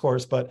down this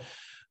course. But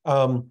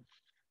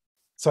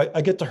so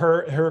I get to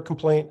her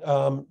complaint,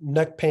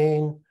 neck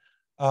pain,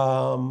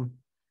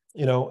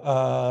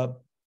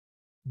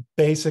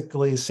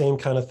 basically same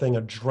kind of thing,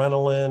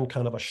 adrenaline,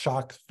 kind of a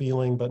shock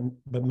feeling, but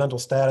mental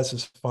status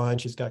is fine.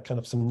 She's got kind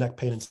of some neck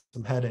pain and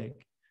some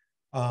headache.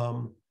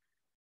 Why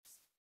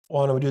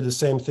don't we do the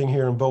same thing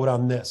here and vote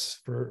on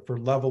this for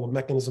level of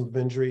mechanism of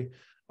injury?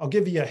 I'll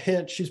give you a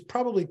hint. She's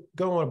probably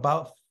going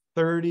about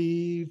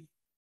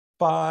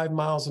 35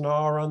 miles an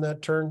hour on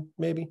that turn,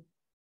 maybe.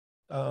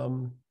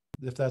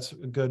 If that's a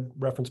good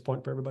reference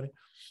point for everybody.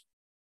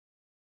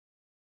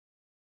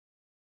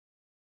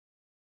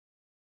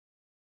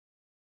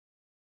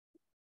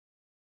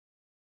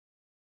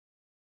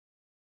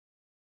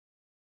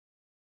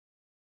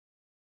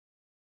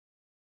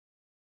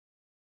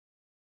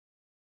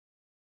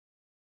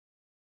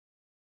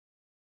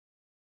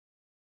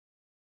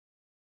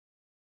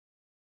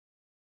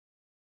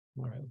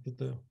 All right, let's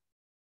get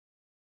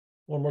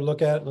one more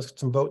look at it. Let's get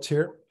some votes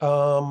here.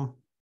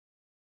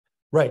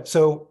 Right,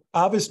 so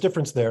obvious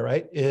difference there,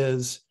 right,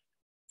 is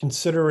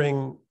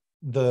considering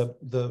the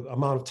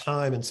amount of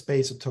time and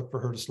space it took for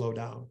her to slow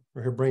down,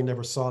 where her brain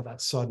never saw that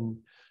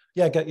sudden.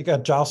 Yeah, it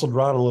got jostled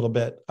around a little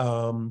bit,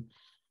 but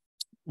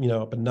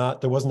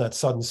there wasn't that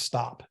sudden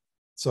stop.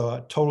 So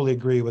I totally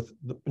agree with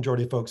the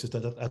majority of folks that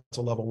that's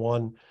a level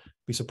 1.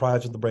 Be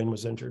surprised if the brain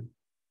was injured.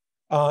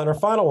 And our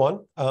final one,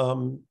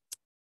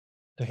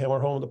 to hammer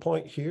home the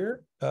point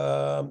here,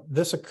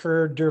 this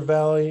occurred Deer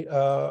Valley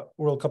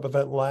World Cup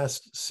event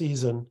last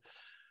season.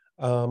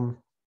 We'll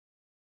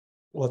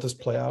let this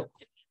play out.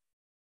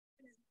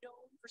 Known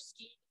for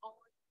skiing on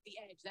the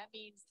edge. That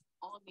means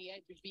on the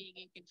edge of being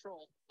in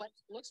control, but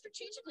look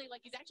strategically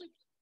like he's actually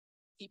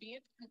keeping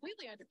it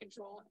completely under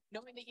control,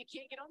 knowing that you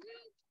can't get on the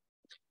edge.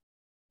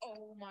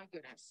 Oh my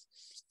goodness.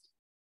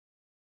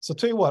 So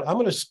tell you what, I'm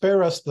going to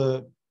spare us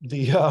the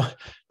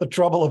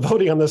trouble of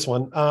voting on this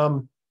one.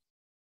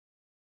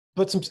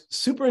 But some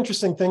super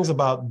interesting things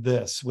about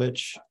this,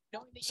 which,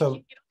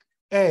 so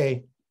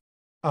the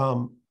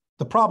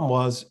problem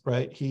was,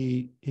 right,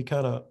 he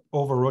kind of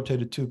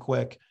over-rotated too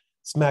quick,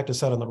 smacked his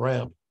head on the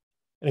ramp,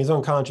 and he's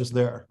unconscious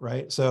there,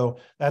 right? So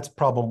that's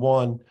problem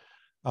 1.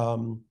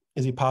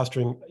 Is he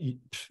posturing? You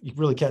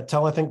really can't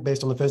tell, I think,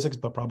 based on the physics,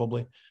 but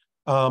probably.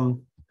 But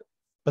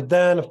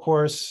then, of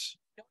course,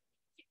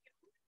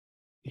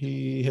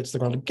 he hits the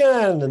ground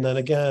again, and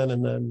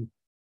then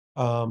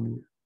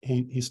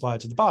he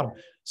slides at the bottom.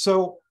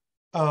 So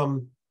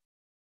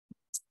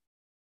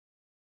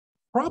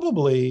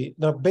probably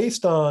now,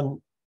 based on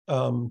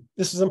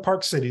this is in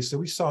Park City, so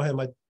we saw him,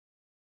 I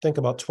think,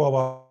 about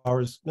 12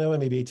 hours, no,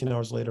 maybe 18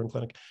 hours later in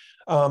clinic.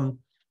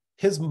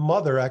 His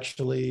mother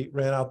actually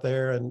ran out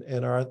there,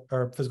 and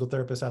our physical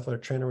therapist,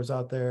 athletic trainer, was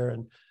out there,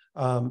 and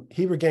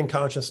he regained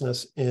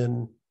consciousness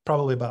in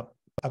probably about,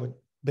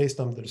 based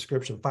on the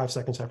description, 5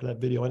 seconds after that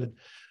video ended.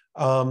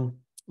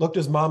 Looked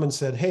at his mom and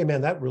said, "Hey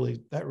man, that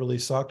really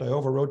sucked. I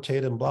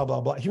over-rotated and blah, blah,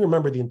 blah." He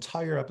remembered the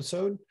entire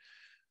episode.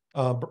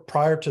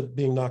 prior to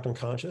being knocked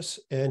unconscious,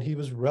 and he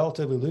was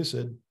relatively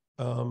lucid,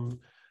 and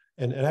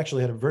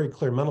actually had a very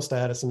clear mental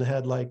status, and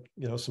had, like,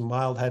 some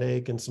mild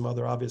headache and some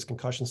other obvious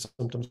concussion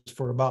symptoms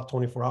for about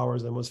 24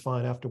 hours, and was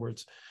fine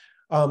afterwards.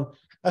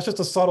 That's just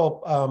a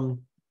subtle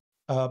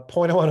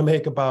point I want to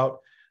make about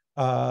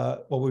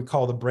what we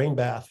call the brain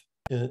bath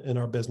in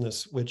our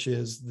business, which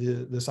is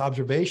this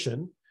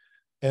observation.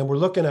 And we're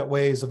looking at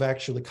ways of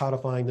actually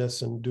codifying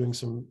this and doing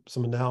some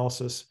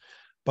analysis.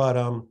 But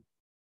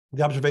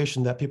the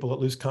observation that people that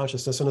lose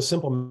consciousness in a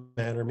simple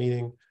manner,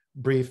 meaning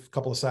brief,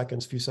 couple of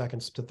seconds, few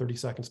seconds to 30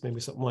 seconds, maybe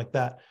something like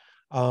that,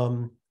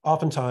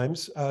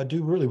 oftentimes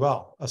do really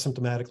well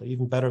asymptomatically,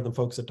 even better than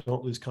folks that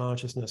don't lose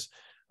consciousness.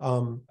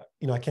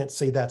 I can't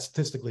say that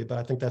statistically, but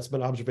I think that's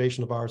been an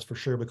observation of ours for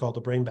sure. We call it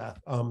the brain bath.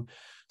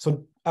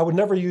 So I would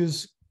never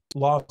use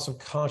loss of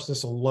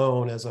consciousness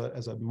alone as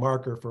a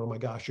marker for, oh my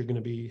gosh, you're going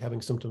to be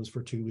having symptoms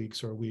for 2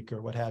 weeks or a week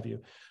or what have you.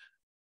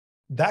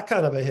 That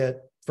kind of a hit,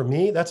 for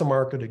me, that's a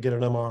marker to get an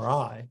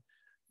MRI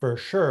for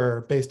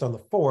sure, based on the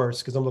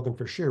force, because I'm looking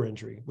for shear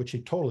injury, which he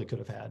totally could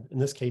have had. In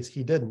this case,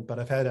 he didn't, but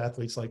I've had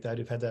athletes like that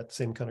who've had that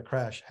same kind of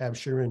crash, have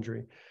shear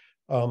injury,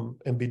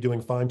 and be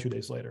doing fine 2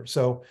 days later.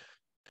 So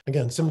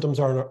again, symptoms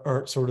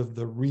aren't sort of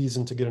the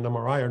reason to get an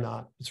MRI or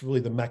not. It's really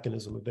the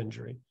mechanism of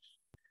injury.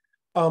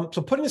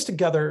 So putting this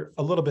together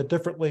a little bit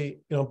differently,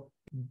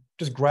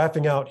 just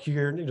graphing out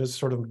here,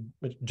 sort of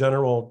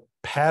general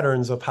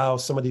patterns of how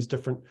some of these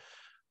different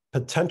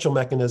potential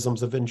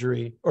mechanisms of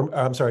injury, or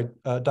I'm sorry,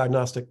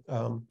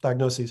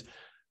 diagnoses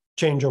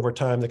change over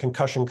time. The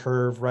concussion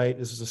curve, right,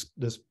 is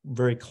this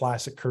very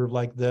classic curve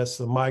like this.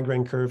 The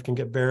migraine curve can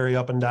get very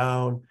up and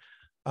down.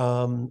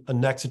 A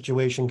neck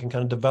situation can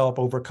kind of develop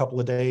over a couple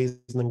of days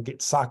and then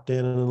get socked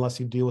in, and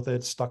unless you deal with it,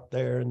 it's stuck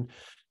there. And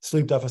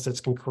sleep deficits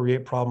can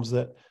create problems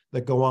that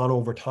go on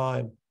over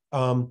time.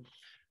 And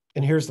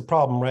here's the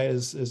problem, right,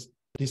 is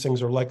these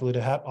things are likely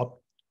to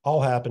all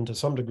happen to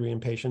some degree in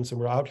patients. And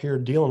we're out here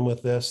dealing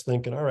with this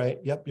thinking, all right,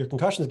 yep, your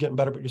concussion is getting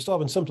better, but you're still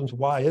having symptoms.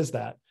 Why is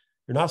that?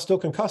 You're not still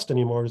concussed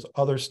anymore. There's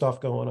other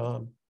stuff going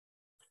on.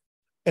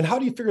 And how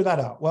do you figure that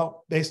out?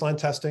 Well, baseline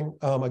testing,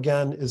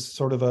 again, is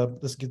sort of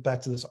let's get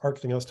back to this ARC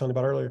thing I was telling you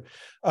about earlier.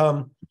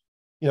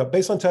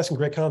 Baseline testing,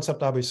 great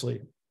concept,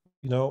 obviously.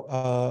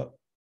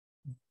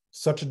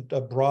 Such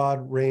a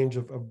broad range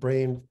of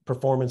brain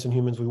performance in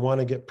humans. We want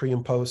to get pre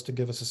and post to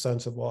give us a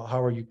sense of, well,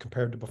 how are you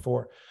compared to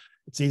before?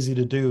 It's easy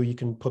to do. You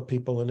can put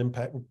people in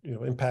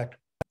impact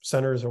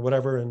centers or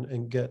whatever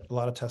and get a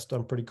lot of tests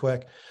done pretty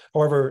quick.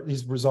 However,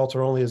 these results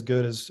are only as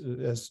good as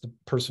the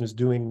person who's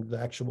doing the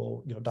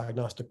actual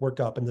diagnostic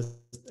workup.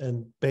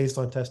 And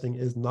baseline testing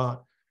is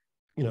not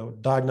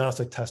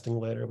diagnostic testing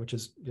later, which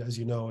is, as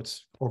you know,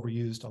 it's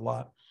overused a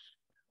lot.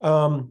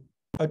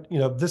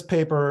 This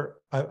paper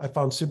I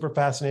found super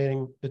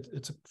fascinating.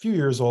 It's a few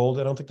years old.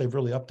 I don't think they've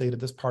really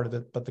updated this part of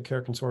it, but the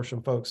CARE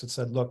Consortium folks had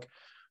said, look,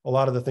 a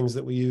lot of the things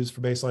that we use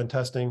for baseline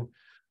testing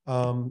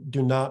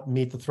do not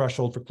meet the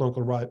threshold for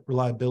clinical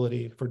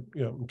reliability for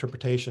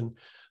interpretation.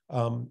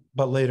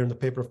 But later in the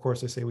paper, of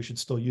course, they say we should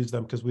still use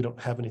them because we don't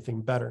have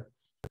anything better,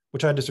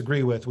 which I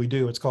disagree with. We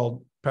do. It's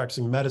called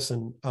practicing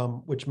medicine,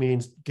 which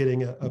means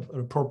getting an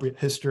appropriate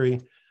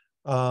history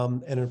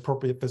and an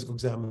appropriate physical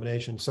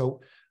examination.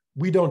 So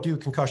we don't do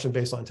concussion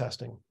baseline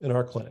testing in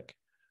our clinic.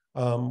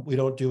 We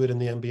don't do it in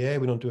the NBA.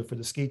 We don't do it for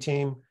the ski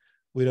team.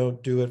 We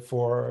don't do it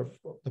for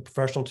the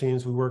professional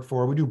teams we work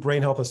for. We do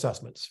brain health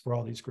assessments for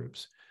all these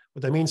groups.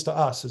 What that means to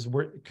us is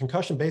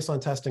concussion baseline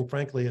testing,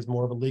 frankly, is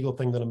more of a legal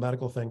thing than a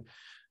medical thing.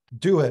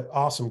 Do it,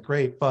 awesome,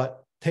 great,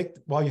 but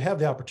while you have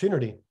the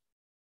opportunity,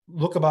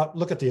 look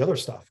at the other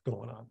stuff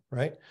going on,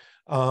 right?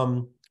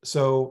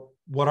 So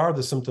what are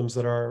the symptoms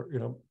that are,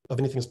 of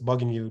anything that's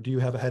bugging you? Do you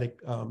have a headache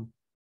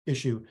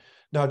issue?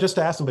 Now, just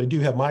to ask somebody, do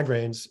you have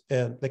migraines?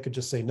 And they could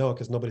just say no,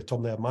 because nobody told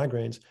them they have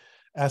migraines.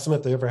 Ask them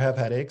if they ever have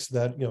headaches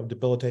that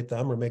debilitate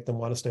them or make them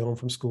want to stay home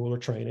from school or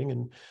training,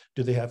 and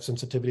do they have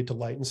sensitivity to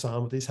light and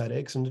sound with these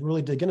headaches, and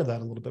really dig into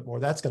that a little bit more.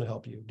 That's going to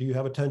help you. Do you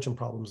have attention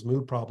problems,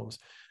 mood problems?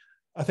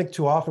 I think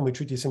too often we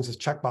treat these things as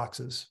check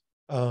boxes,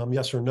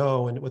 yes or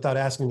no, and without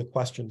asking the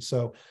question.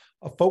 So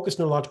a focused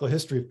neurological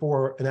history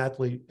for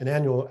an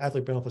annual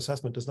athlete brain health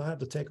assessment does not have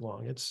to take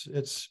long. It's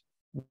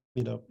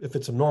if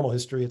it's a normal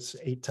history, it's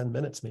 8-10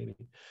 minutes maybe.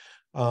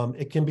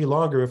 It can be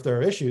longer if there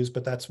are issues,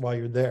 but that's why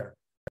you're there.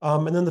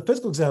 And then the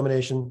physical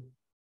examination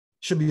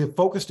should be a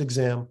focused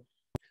exam.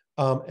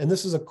 And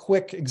this is a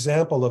quick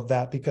example of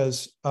that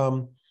because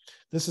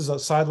this is a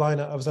sideline.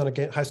 I was on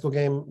a high school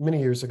game many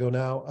years ago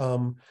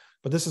now,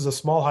 but this is a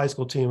small high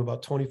school team,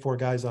 about 24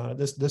 guys on it.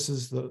 This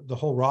is the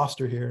whole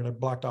roster here, and I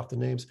blocked off the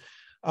names.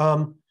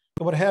 But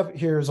what I have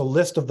here is a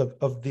list of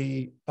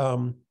the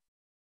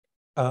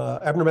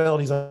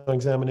abnormalities on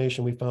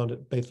examination we found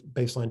at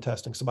baseline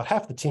testing. So about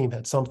half the team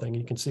had something.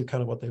 You can see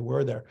kind of what they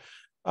were there.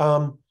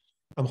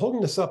 I'm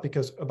holding this up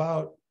because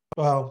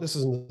this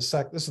is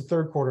the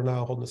third quarter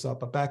now, holding this up,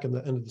 but back in the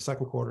end of the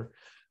second quarter,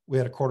 we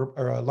had a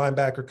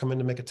linebacker come in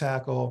to make a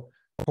tackle.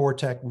 poor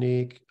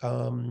technique,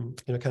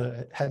 kind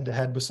of head to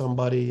head with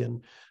somebody,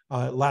 and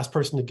last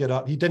person to get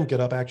up. He didn't get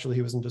up, actually.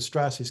 He was in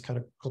distress. He's kind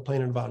of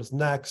complaining about his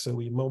neck. So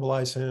we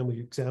mobilize him, we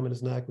examine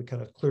his neck, we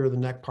kind of clear the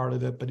neck part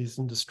of it, but he's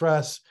in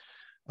distress.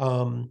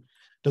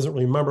 Doesn't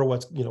really remember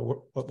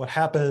what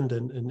happened,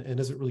 and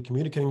isn't really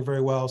communicating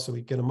very well. So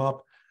we get him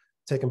up,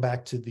 take him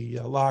back to the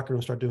locker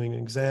room, start doing an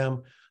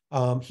exam.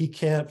 He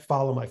can't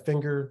follow my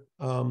finger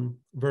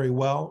very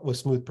well with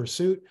smooth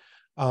pursuit.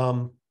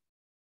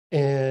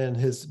 And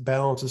his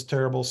balance is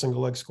terrible.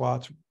 Single leg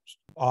squats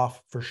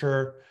off for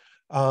sure.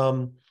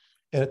 And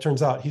it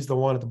turns out he's the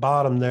one at the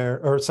bottom there,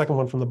 or second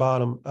one from the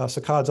bottom.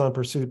 Saccades on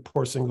pursuit,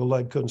 poor single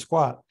leg, couldn't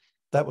squat.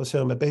 That was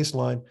him at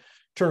baseline.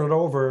 Turn it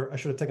over. I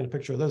should have taken a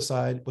picture of this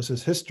side. Was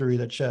his history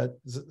that's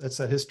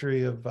a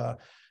history of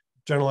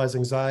generalized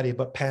anxiety,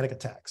 but panic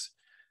attacks.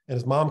 And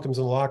his mom comes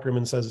in the locker room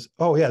and says,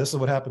 "Oh yeah, this is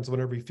what happens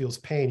whenever he feels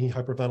pain. He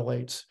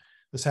hyperventilates.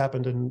 This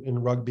happened in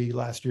rugby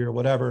last year or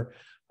whatever."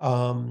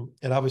 And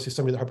obviously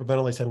somebody that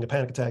hyperventilates having a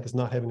panic attack is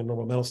not having a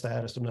normal mental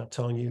status. They're not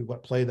telling you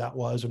what play that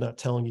was. They're not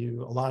telling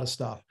you a lot of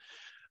stuff.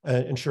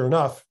 And sure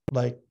enough,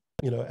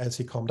 as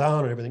he calmed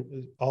down and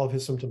everything, all of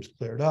his symptoms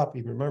cleared up.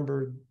 He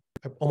remembered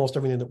almost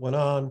everything that went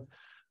on.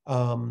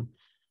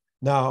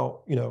 Now,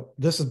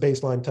 this is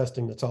baseline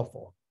testing that's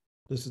helpful.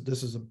 This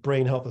is a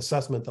brain health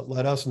assessment that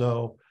let us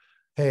know,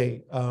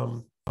 hey,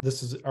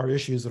 this is our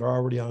issues that are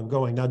already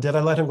ongoing. Now, did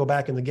I let him go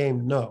back in the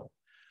game? No.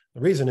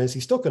 The reason is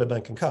he still could have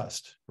been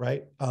concussed,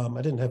 right? I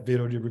didn't have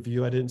video to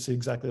review. I didn't see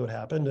exactly what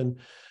happened. And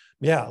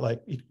yeah,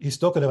 he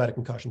still could have had a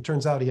concussion.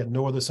 Turns out he had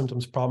no other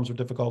symptoms, problems, or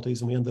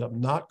difficulties. And we ended up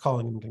not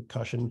calling him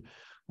concussion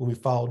when we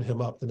followed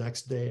him up the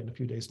next day and a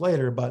few days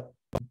later, but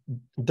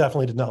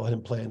definitely did not let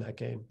him play in that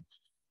game.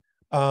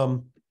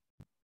 All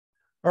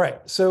right.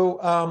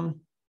 So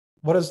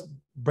what does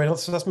brain health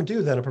assessment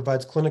do then? It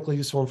provides clinically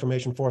useful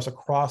information for us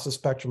across the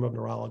spectrum of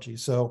neurology.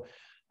 So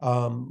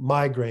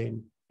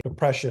migraine,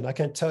 depression. I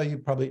can't tell you,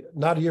 probably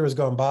not a year has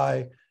gone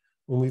by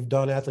when we've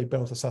done athlete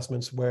brain health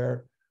assessments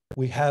where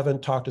we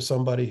haven't talked to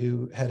somebody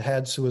who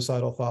had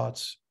suicidal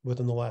thoughts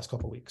within the last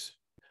couple of weeks,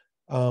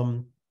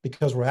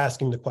 because we're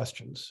asking the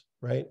questions,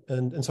 right?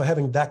 And so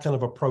having that kind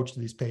of approach to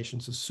these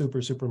patients is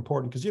super, super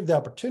important, because you have the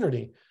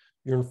opportunity,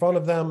 you're in front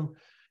of them.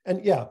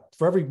 And yeah,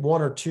 for every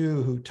one or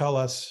two who tell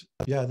us,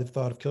 yeah, they've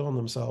thought of killing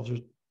themselves, there's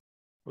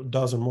a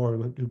dozen more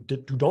who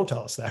don't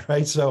tell us that,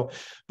 right? So,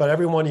 but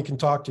everyone you can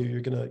talk to,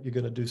 you're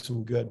gonna do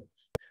some good.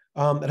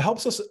 It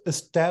helps us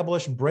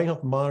establish brain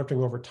health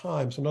monitoring over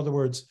time. So in other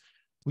words,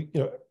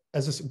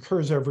 as this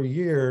occurs every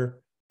year,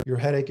 your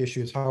headache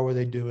issues, how are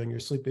they doing? Your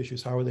sleep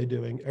issues, how are they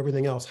doing?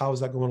 Everything else, how is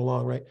that going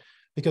along, right?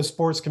 Because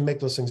sports can make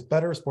those things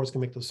better, sports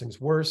can make those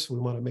things worse. We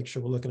want to make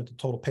sure we're looking at the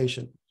total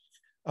patient.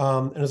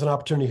 And there's an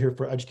opportunity here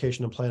for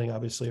education and planning,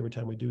 obviously, every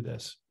time we do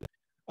this.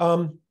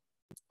 I'm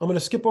going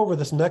to skip over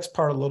this next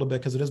part a little bit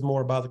because it is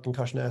more about the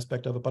concussion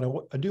aspect of it, but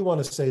I do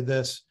want to say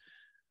this.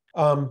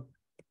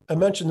 I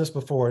mentioned this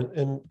before,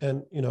 and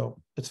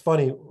it's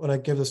funny when I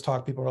give this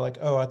talk, people are like,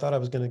 "Oh, I thought I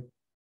was going to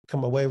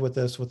come away with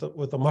this with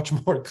a much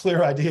more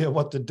clear idea of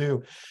what to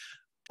do."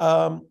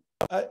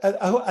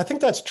 I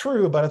think that's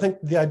true, but I think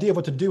the idea of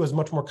what to do is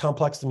much more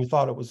complex than you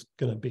thought it was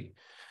going to be.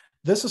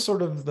 This is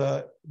sort of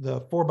the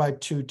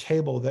 4x2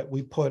 table that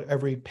we put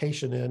every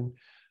patient in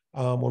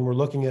when we're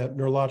looking at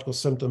neurological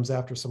symptoms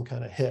after some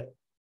kind of hit.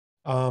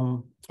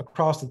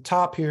 Across the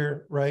top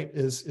here, right,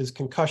 is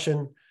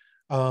concussion.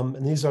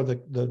 And these are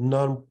the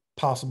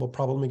non-possible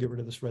probable, let me get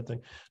rid of this red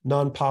thing,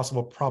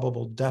 non-possible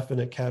probable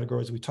definite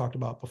categories we talked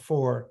about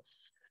before.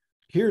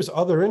 Here's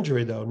other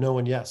injury though, no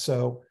and yes.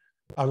 So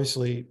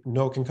obviously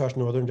no concussion,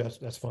 no other injury,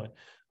 that's fine.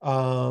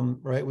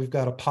 Right, we've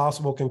got a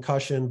possible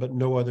concussion, but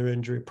no other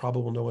injury,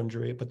 probable no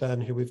injury. But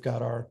then here we've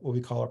got our, what we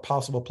call our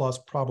possible plus,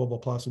 probable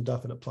plus, and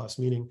definite plus,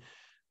 meaning,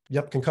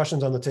 yep,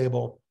 concussion's on the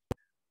table,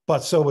 but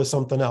so is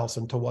something else,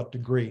 and to what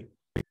degree.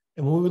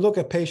 And when we look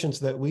at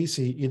patients that we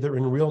see either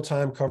in real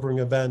time covering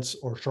events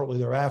or shortly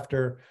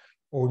thereafter,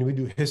 or when we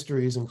do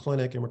histories in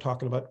clinic and we're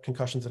talking about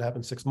concussions that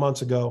happened 6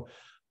 months ago,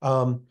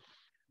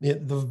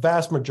 the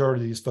vast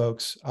majority of these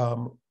folks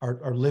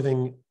are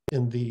living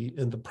in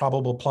the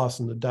probable plus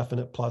and the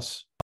definite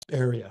plus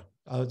area.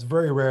 It's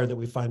very rare that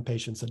we find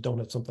patients that don't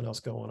have something else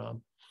going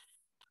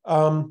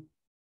on.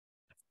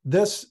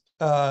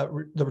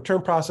 The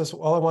return process,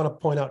 all I want to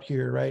point out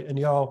here, right, and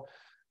y'all,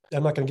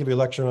 I'm not going to give you a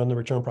lecture on the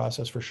return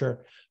process for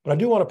sure, but I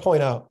do want to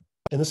point out,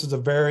 and this is a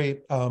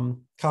very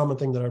common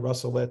thing that I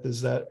wrestle with,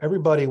 is that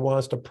everybody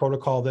wants to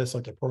protocol this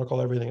like they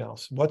protocol everything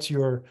else. What's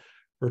your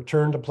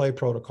return to play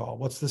protocol?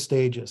 What's the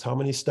stages? How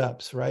many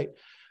steps, right?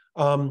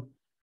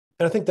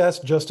 And I think that's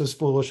just as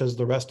foolish as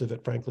the rest of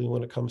it, frankly,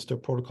 when it comes to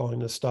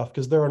protocoling this stuff,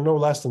 because there are no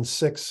less than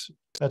 6,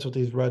 that's what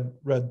these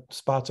red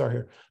spots are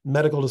here,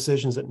 medical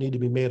decisions that need to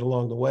be made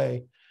along the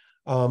way.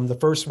 The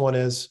first one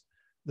is,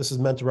 this is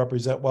meant to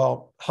represent,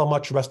 well, how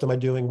much rest am I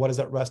doing? What does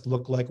that rest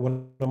look like? What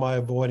am I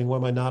avoiding? What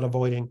am I not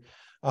avoiding?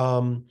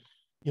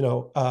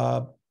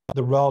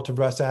 the relative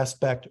rest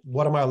aspect.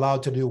 What am I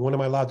allowed to do? When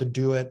am I allowed to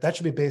do it? That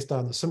should be based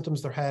on the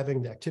symptoms they're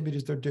having, the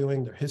activities they're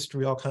doing, their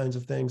history, all kinds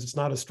of things. It's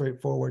not as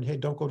straightforward, hey,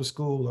 don't go to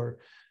school, or,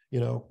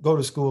 go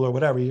to school or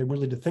whatever. You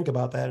really need to think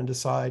about that and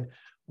decide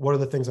what are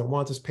the things I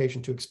want this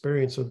patient to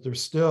experience so that they're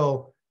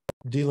still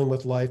dealing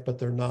with life, but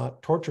they're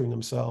not torturing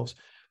themselves.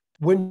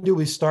 When do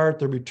we start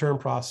the return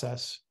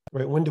process,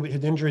 right? When do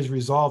the injury is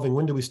resolving?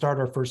 When do we start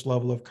our first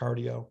level of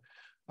cardio?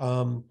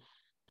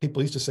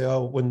 People used to say,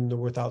 oh, when they're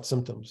without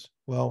symptoms.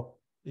 Well,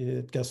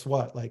 guess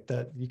what? Like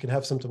that, you can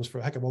have symptoms for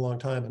a heck of a long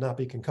time and not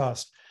be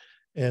concussed.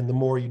 And the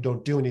more you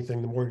don't do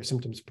anything, the more your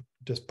symptoms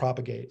just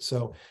propagate.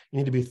 So you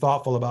need to be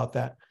thoughtful about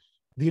that.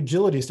 The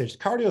agility stage,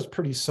 cardio is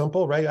pretty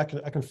simple, right? I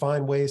can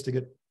find ways to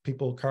get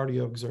people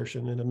cardio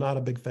exertion, and I'm not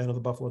a big fan of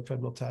the Buffalo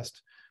treadmill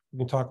test. We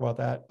can talk about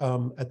that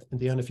at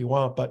the end if you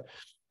want, but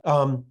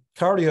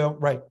cardio,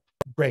 right,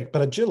 great.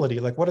 But agility,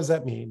 like what does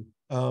that mean?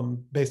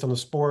 Based on the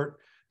sport,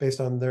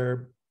 based on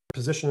their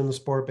position in the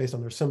sport, based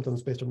on their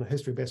symptoms, based on the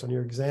history, based on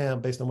your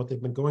exam, based on what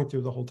they've been going through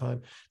the whole time,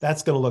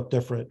 that's going to look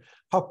different.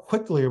 How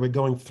quickly are we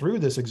going through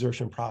this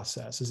exertion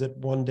process? Is it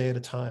one day at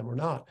a time or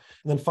not?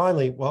 And then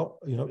finally, well,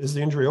 is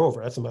the injury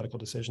over? That's a medical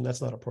decision.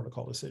 That's not a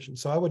protocol decision.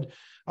 So I would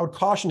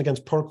caution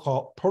against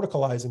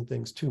protocolizing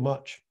things too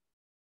much.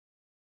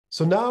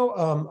 So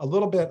now a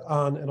little bit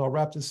on, and I'll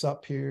wrap this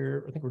up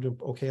here. I think we're doing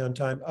okay on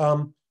time.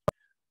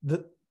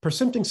 The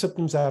persisting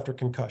symptoms after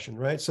concussion,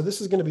 right? So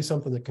this is going to be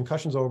something that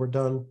concussion's over,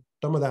 done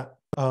with that.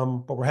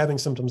 But we're having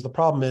symptoms. The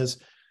problem is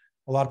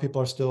a lot of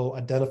people are still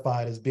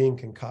identified as being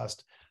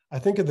concussed. I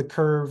think of the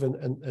curve,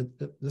 and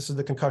this is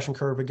the concussion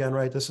curve again,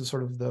 right? This is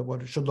sort of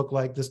what it should look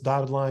like. This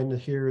dotted line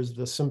here is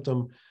the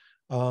symptom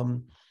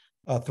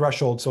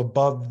threshold. So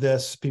above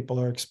this, people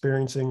are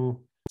experiencing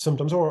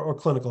symptoms or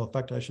clinical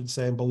effect, I should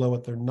say, and below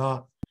it, they're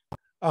not.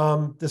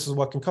 This is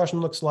what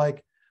concussion looks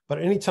like. But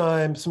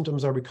anytime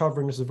symptoms are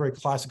recovering, this is a very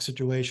classic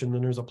situation,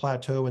 and there's a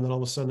plateau, and then all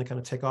of a sudden they kind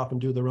of take off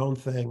and do their own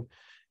thing.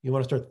 You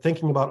want to start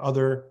thinking about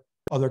other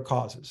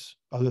causes,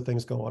 other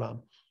things going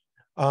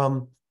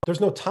on. There's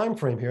no time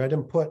frame here. I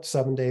didn't put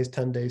 7 days,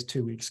 10 days,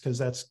 2 weeks, because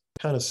that's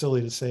kind of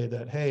silly to say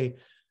that, hey,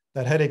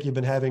 that headache you've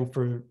been having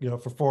for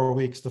 4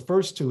 weeks, the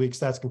first 2 weeks,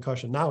 that's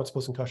concussion. Now it's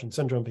post-concussion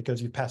syndrome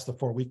because you passed the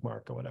 4-week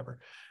mark or whatever.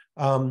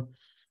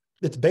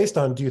 It's based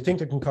on, do you think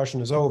the concussion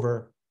is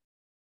over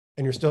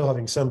and you're still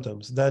having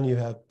symptoms? Then you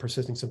have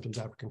persisting symptoms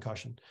after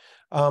concussion.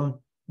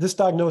 This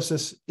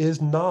diagnosis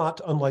is not,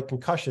 unlike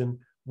concussion,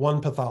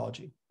 one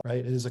pathology, right?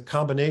 It is a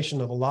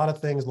combination of a lot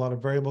of things, a lot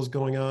of variables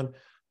going on,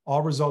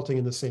 all resulting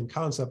in the same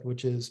concept,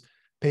 which is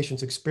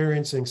patients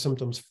experiencing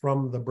symptoms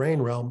from the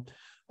brain realm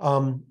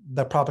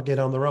that propagate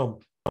on their own.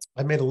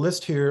 I made a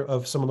list here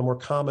of some of the more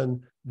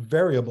common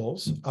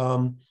variables.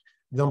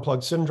 The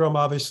unplugged syndrome,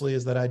 obviously,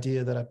 is that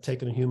idea that I've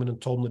taken a human and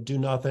told them to do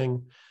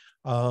nothing.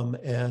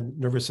 And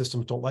nervous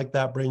systems don't like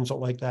that. Brains don't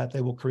like that.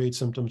 They will create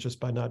symptoms just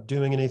by not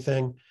doing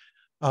anything.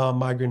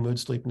 Migraine, mood,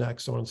 sleep, neck,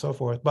 so on and so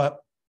forth. But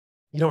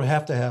you don't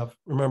have to have,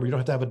 remember, you don't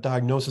have to have a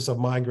diagnosis of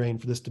migraine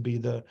for this to be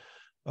the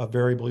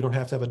variable. You don't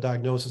have to have a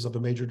diagnosis of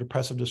a major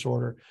depressive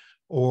disorder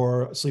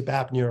or sleep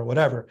apnea or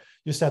whatever.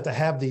 You just have to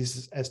have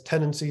these as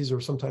tendencies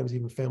or sometimes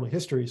even family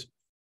histories.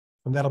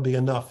 And that'll be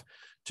enough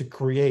to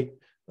create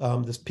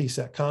this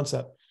PSET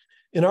concept.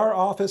 In our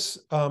office,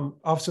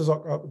 offices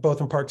are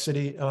both in Park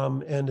City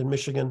and in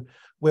Michigan,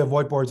 we have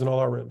whiteboards in all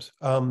our rooms.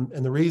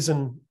 And the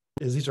reason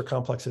is these are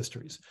complex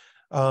histories.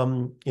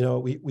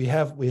 We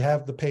have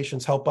the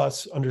patients help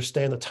us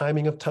understand the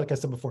timing of, like I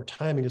said before,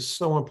 timing is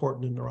so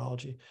important in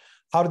neurology.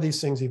 How do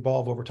these things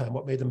evolve over time?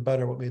 What made them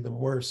better? What made them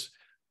worse?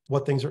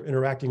 What things are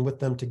interacting with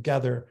them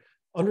together?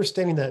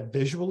 Understanding that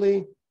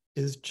visually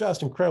is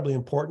just incredibly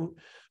important.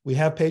 We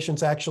have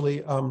patients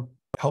actually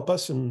help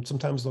us, and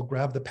sometimes they'll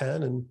grab the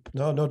pen and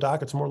no,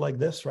 doc, it's more like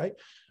this, right?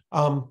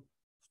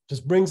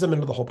 Just brings them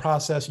into the whole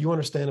process. You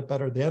understand it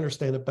better. They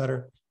understand it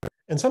better.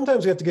 And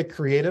sometimes we have to get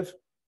creative.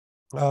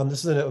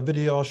 This is a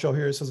video I'll show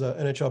here. This is an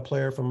NHL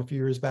player from a few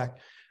years back.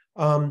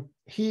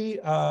 He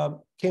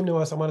came to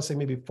us, I want to say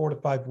maybe 4 to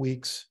 5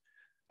 weeks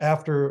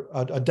after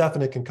a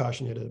definite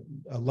concussion. He had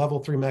a level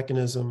 3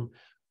 mechanism,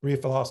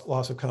 brief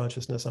loss of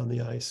consciousness on the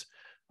ice,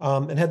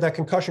 and had that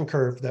concussion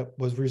curve that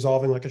was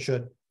resolving like it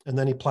should. And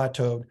then he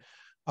plateaued.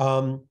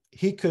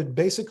 He could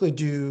basically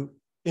do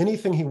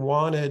anything he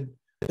wanted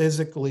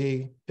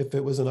physically, if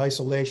it was in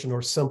isolation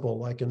or simple,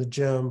 like in the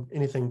gym,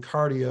 anything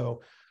cardio,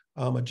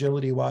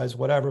 agility wise,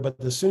 whatever. But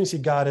as soon as he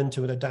got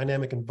into a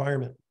dynamic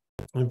environment,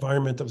 an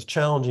environment that was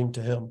challenging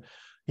to him,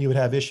 he would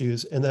have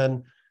issues. And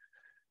then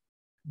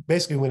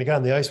basically when he got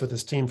on the ice with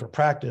his team for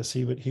practice,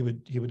 he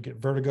would get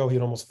vertigo.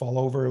 He'd almost fall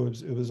over.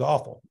 It was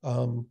awful.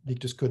 He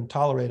just couldn't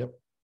tolerate it.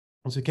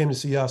 And so he came to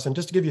see us. And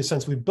just to give you a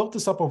sense, we've built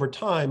this up over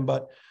time,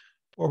 but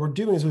what we're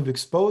doing is we've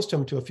exposed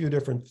him to a few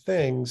different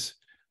things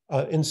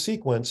in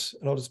sequence.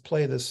 And I'll just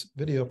play this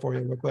video for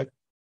you real quick.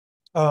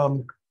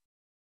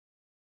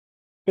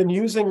 Been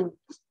using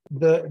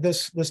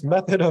this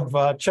method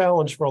of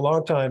challenge for a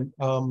long time.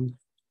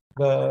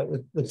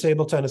 The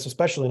table tennis,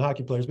 especially in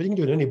hockey players, but you can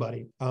do it to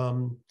anybody.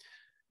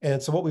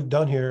 And so what we've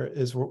done here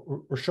is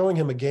we're showing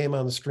him a game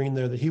on the screen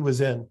there that he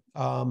was in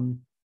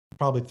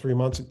probably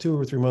 2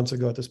 or 3 months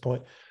ago at this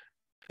point.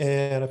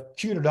 And I've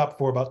queued it up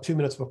for about 2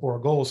 minutes before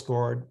a goal was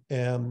scored.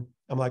 And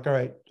I'm like, all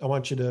right, I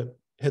want you to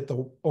hit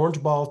the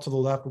orange balls to the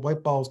left,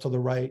 white balls to the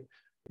right.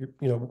 You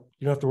don't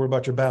have to worry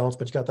about your balance,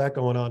 but you got that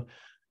going on.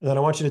 And then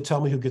I want you to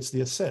tell me who gets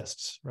the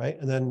assists, right?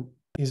 And then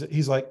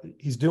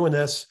he's doing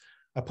this.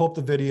 I pull up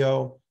the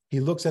video. He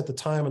looks at the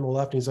time on the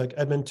left and he's like,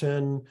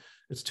 Edmonton,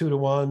 it's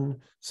 2-1,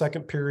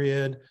 second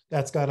period.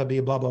 That's got to be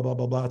blah, blah, blah,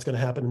 blah, blah. It's going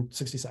to happen in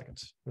 60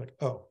 seconds. I'm like,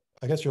 oh,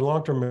 I guess your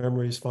long-term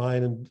memory is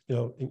fine. And,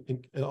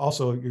 and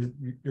also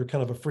you're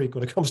kind of a freak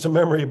when it comes to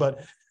memory,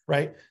 but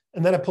right.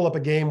 And then I pull up a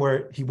game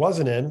where he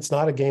wasn't in. It's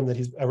not a game that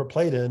he's ever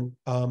played in.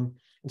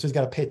 And so he's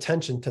got to pay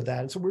attention to that.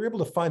 And so we were able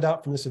to find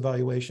out from this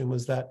evaluation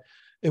was that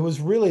it was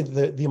really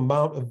the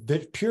amount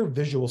of pure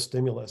visual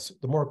stimulus.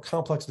 The more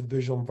complex the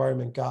visual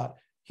environment got,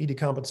 he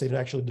decompensated and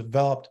actually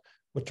developed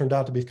what turned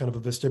out to be kind of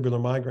a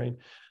vestibular migraine.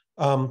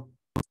 Of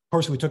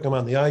course, we took him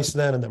on the ice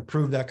then and then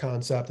proved that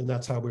concept. And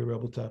that's how we were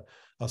able to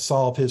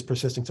solve his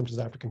persisting symptoms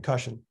after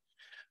concussion.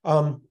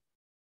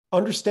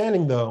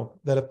 Understanding, though,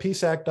 that a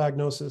PSAC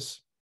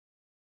diagnosis,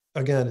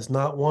 again, is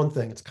not one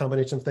thing. It's a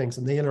combination of things,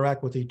 and they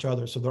interact with each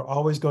other. So they're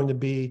always going to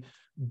be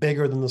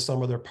bigger than the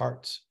sum of their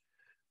parts,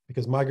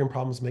 because migraine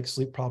problems make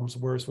sleep problems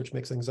worse, which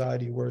makes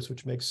anxiety worse,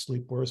 which makes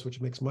sleep worse, which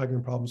makes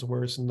migraine problems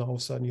worse. And all of a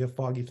sudden you have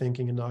foggy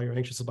thinking and now you're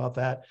anxious about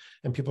that.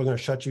 And people are going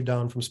to shut you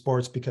down from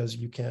sports because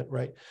you can't,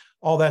 right?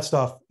 All that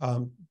stuff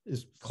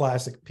is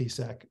classic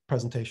PSAC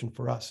presentation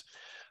for us.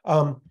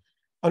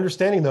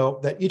 Understanding, though,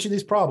 that each of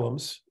these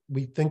problems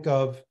we think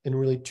of in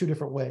really 2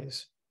 different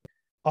ways.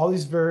 All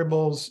these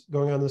variables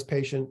going on in this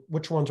patient,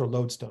 which ones are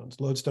lodestones?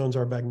 Lodestones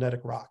are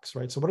magnetic rocks,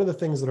 right? So what are the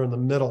things that are in the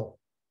middle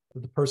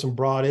that the person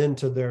brought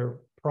into their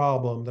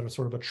problem that are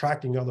sort of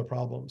attracting other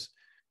problems?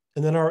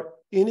 And then are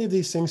any of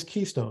these things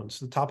keystones?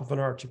 The top of an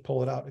arch, you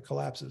pull it out, it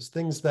collapses.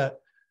 Things that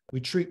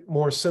we treat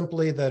more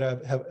simply,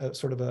 that have a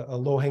sort of a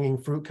low-hanging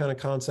fruit kind of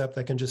concept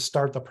that can just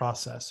start the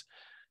process.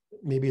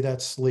 Maybe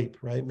that's sleep,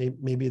 right?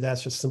 Maybe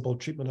that's just simple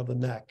treatment of the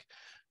neck.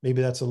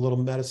 Maybe that's a little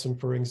medicine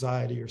for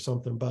anxiety or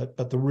something, but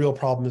the real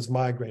problem is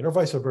migraine, or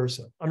vice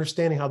versa.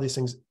 Understanding how these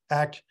things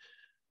act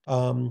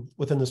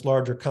within this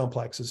larger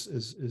complex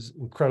is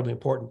incredibly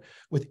important.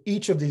 With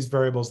each of these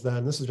variables,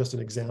 then, this is just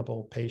an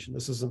example patient.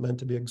 This isn't meant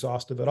to be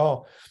exhaustive at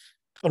all.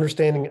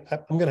 Understanding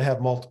I'm going to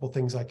have multiple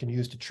things I can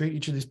use to treat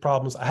each of these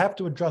problems. I have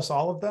to address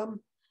all of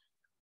them,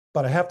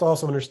 but I have to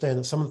also understand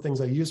that some of the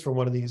things I use for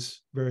one of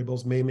these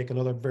variables may make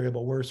another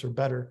variable worse or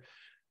better.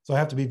 So I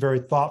have to be very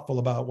thoughtful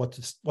about what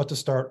to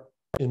start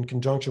in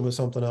conjunction with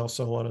something else,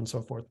 so on and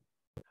so forth.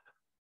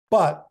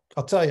 But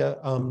I'll tell you,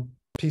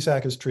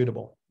 PSAC is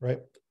treatable, right?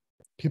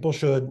 People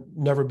should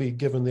never be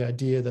given the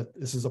idea that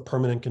this is a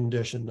permanent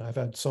condition. I've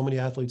had so many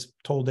athletes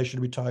told they should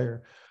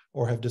retire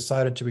or have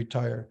decided to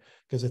retire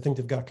because they think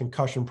they've got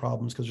concussion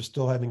problems because they're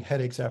still having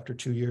headaches after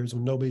 2 years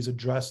and nobody's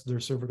addressed their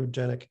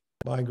cervicogenic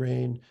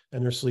migraine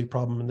and their sleep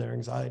problem and their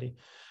anxiety.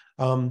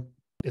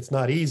 It's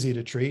not easy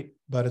to treat,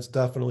 but it's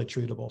definitely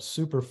treatable.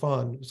 Super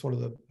fun. It's one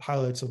of the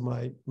highlights of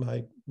my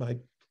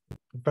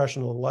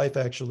professional life,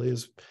 actually,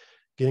 is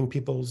getting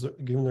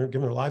giving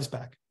their lives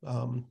back.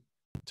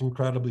 It's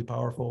incredibly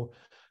powerful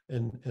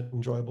and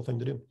enjoyable thing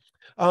to do.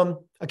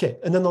 Okay,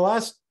 and then the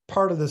last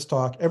part of this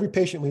talk, every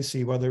patient we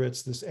see, whether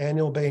it's this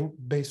annual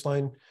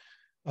baseline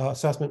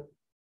assessment,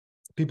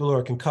 people who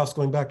are concussed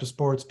going back to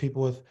sports,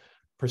 people with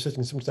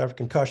persisting symptoms after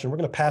concussion, we're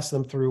going to pass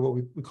them through what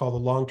we call the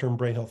long-term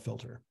brain health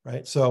filter,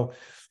 right? So,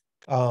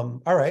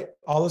 all right,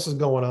 all this is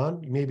going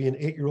on. Maybe an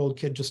 8-year-old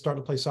kid just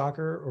starting to play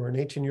soccer, or an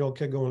 18-year-old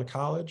kid going to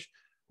college,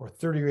 or a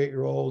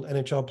 38-year-old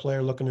NHL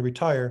player looking to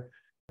retire.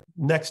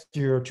 Next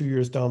year or 2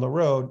 years down the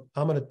road,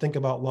 I'm going to think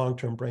about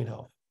long-term brain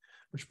health,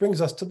 which brings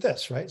us to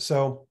this, right?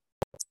 So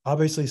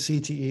obviously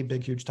CTE,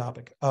 big, huge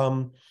topic.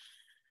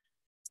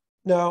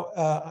 Now,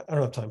 I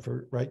don't have time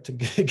to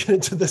get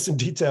into this in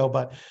detail,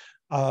 but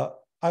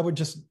I would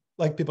just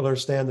like people to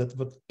understand that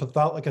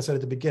like I said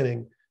at the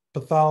beginning,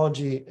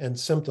 pathology and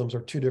symptoms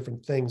are 2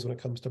 different things when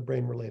it comes to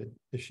brain-related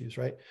issues,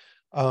 right?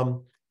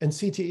 And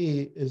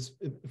CTE is,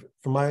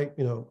 from my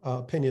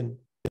opinion,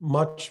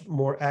 much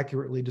more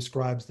accurately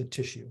describes the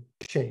tissue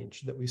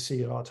change that we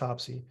see at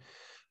autopsy,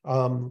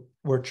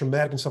 where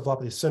traumatic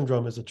encephalopathy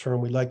syndrome is a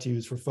term we like to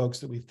use for folks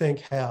that we think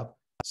have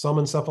some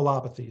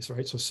encephalopathies,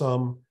 right? So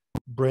some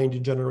brain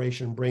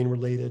degeneration,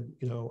 brain-related,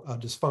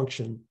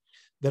 dysfunction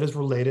that is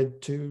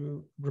related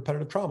to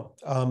repetitive trauma.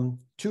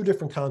 2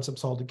 different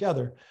concepts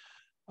altogether.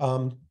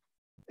 And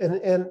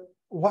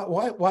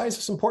why is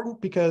this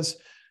important? Because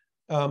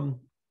if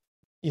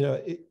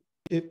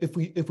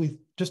we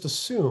just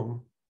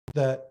assume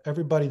that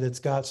everybody that's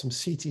got some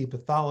CTE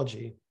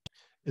pathology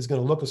is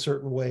going to look a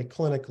certain way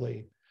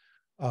clinically,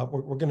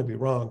 we're going to be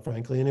wrong,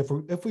 frankly. And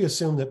if we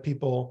assume that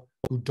people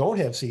who don't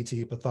have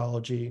CTE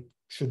pathology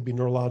should be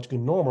neurologically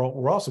normal,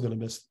 we're also going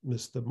to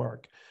miss the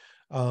mark.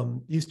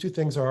 These 2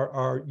 things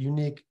are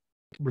unique,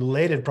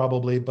 related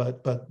probably,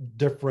 but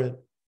different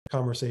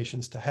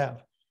conversations to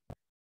have.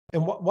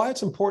 And why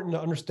it's important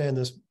to understand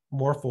this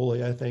more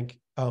fully, I think.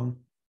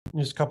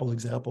 Just a couple of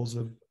examples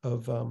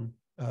of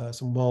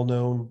some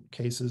well-known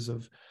cases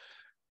of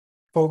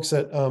folks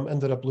that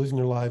ended up losing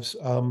their lives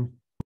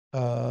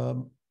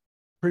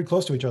pretty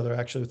close to each other,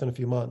 actually, within a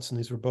few months. And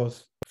these were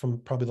both from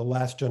probably the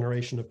last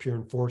generation of pure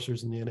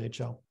enforcers in the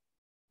NHL.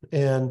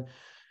 And,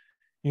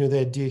 the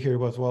idea here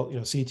was, well,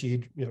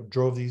 CTE,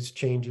 drove these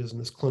changes and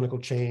this clinical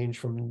change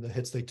from the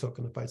hits they took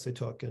and the fights they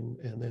took, and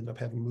they ended up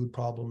having mood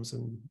problems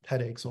and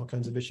headaches, all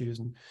kinds of issues,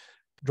 and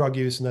drug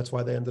use. And that's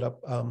why they ended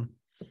up,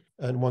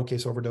 in one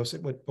case,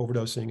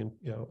 overdosing and,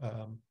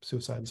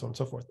 suicide and so on and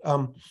so forth.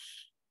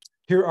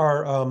 Here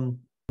are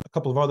a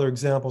couple of other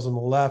examples on the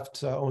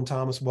left. Owen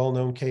Thomas,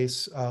 well-known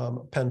case,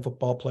 Penn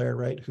football player,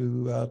 right,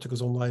 who took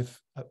his own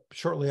life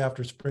shortly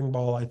after spring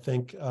ball, I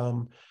think,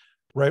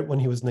 right when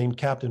he was named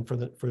captain for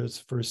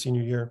his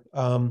senior year.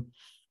 And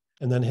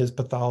then his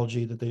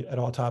pathology that at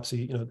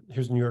autopsy,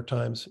 here's New York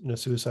Times,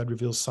 suicide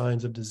reveals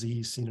signs of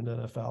disease seen in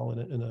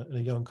NFL in a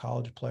young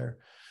college player.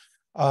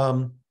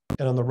 And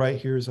on the right,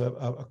 here's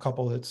a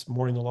couple that's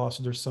mourning the loss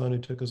of their son who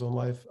took his own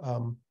life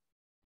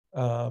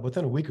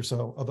within a week or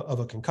so of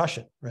a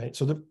concussion, right?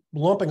 So they're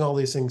lumping all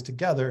these things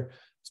together,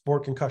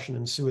 sport concussion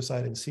and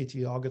suicide and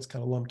CTE all gets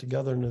kind of lumped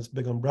together in this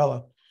big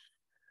umbrella.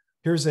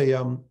 Here's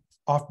a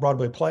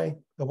off-Broadway play,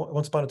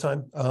 once upon a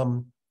time,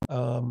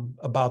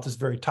 about this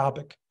very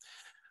topic,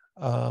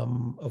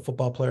 a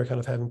football player kind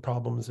of having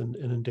problems and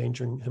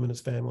endangering him and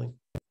his family.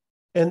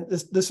 And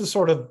this is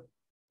sort of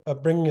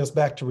bringing us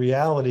back to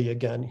reality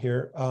again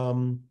here.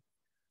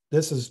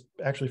 This is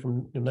actually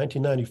from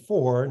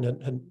 1994, and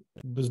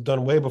it was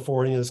done way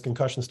before any of this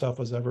concussion stuff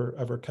was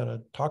ever kind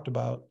of talked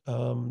about,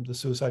 the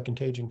suicide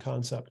contagion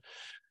concept.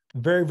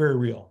 Very, very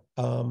real.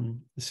 The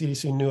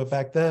CDC knew it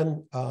back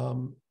then.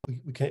 We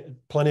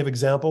plenty of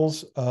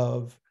examples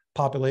of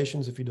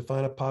populations. If you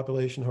define a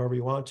population however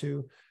you want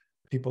to,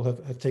 people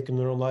have taken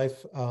their own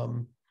life,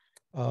 and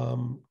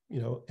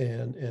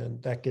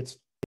that gets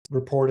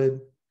reported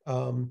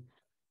in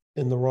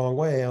the wrong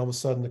way. All of a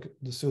sudden,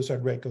 the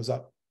suicide rate goes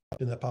up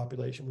in that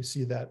population. We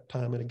see that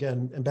time and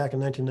again. And back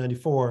in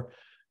 1994,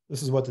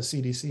 this is what the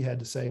CDC had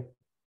to say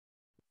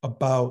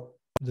about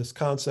this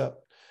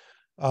concept.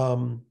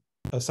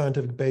 A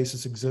scientific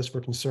basis exists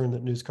for concern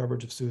that news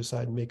coverage of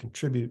suicide may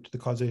contribute to the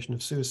causation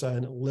of suicide,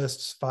 and it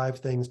lists 5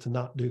 things to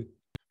not do.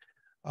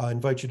 I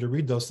invite you to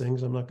read those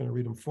things. I'm not going to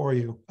read them for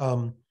you.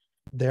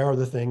 They are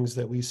the things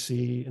that we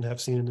see and have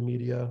seen in the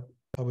media,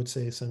 I would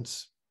say,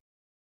 since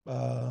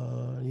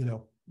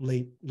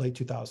late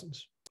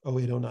 2000s,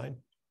 08,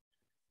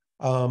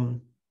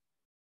 09.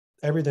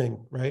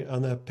 Everything right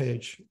on that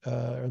page,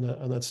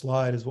 on that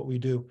slide is what we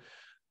do.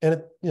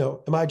 And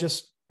am I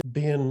just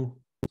being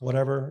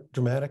whatever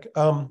dramatic?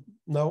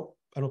 No,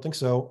 I don't think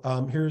so.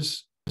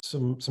 Here's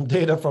some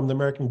data from the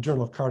American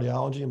Journal of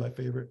Cardiology, my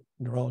favorite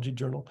neurology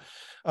journal.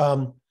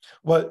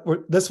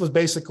 This was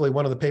basically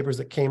one of the papers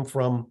that came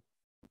from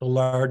a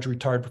large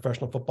retired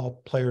professional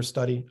football player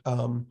study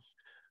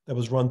that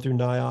was run through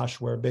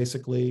NIOSH, where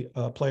basically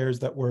players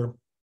that were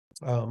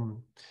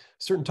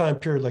certain time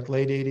period, like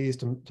late 80s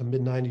to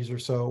mid 90s or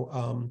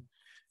so,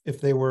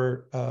 if they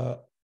were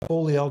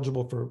fully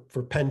eligible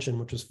for pension,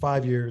 which was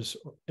 5 years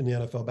in the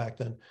NFL back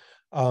then,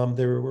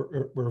 they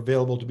were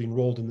available to be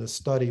enrolled in this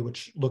study,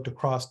 which looked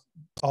across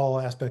all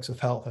aspects of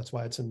health. That's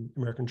why it's in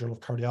American Journal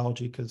of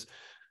Cardiology, because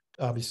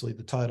obviously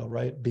the title,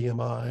 right?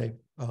 BMI,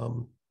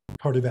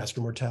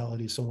 cardiovascular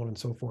mortality, so on and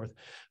so forth.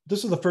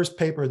 This is the first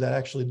paper that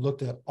actually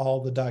looked at all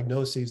the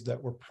diagnoses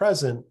that were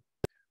present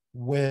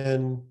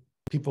when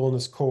people in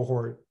this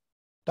cohort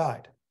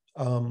died.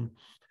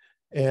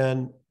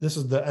 And this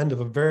is the end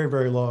of a very,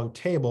 very long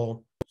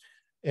table.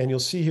 And you'll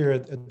see here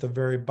at the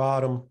very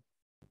bottom,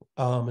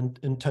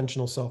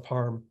 intentional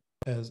self-harm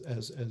as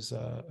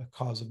a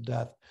cause of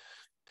death.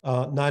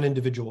 9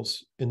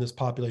 individuals in this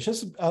population.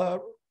 This is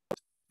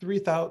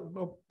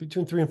 3,000,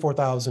 between 3,000 and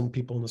 4,000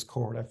 people in this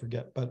cohort, I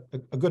forget, but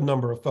a good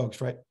number of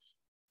folks, right?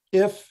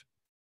 If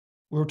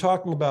we were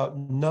talking about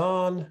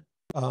non-NFL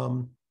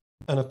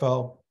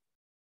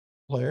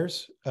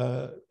players,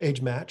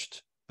 age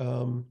matched,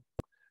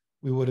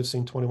 we would have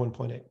seen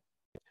 21.8.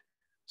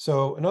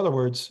 So in other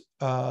words,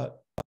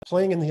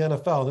 playing in the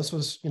NFL, this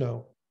was,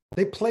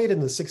 they played in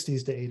the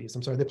 60s to 80s.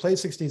 I'm sorry, they played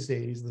 60s to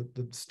 80s.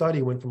 The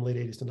study went from late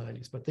 80s to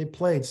 90s, but they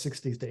played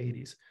 60s to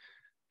 80s.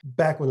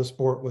 Back when the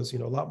sport was, a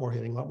lot more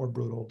hitting, a lot more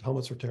brutal.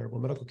 Helmets were terrible,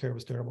 medical care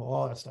was terrible,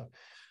 all that stuff.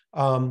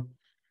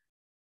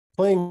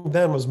 Playing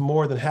then was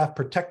more than half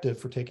protective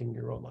for taking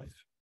your own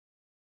life.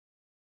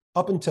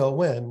 Up until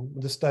when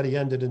the study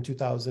ended in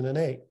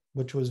 2008,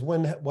 which was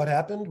when what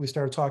happened? We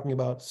started talking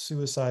about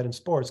suicide in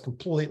sports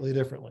completely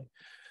differently.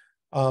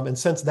 And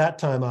since that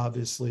time,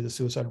 obviously, the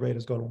suicide rate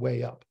has gone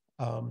way up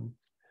and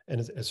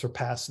has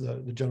surpassed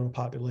the general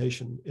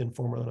population in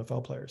former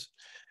NFL players.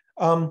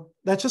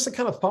 That's just the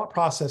kind of thought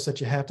process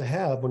that you have to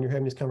have when you're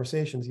having these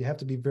conversations. You have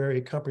to be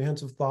very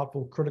comprehensive,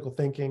 thoughtful, critical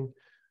thinking.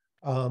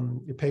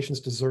 Your patients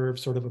deserve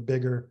sort of a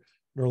bigger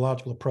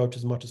neurological approach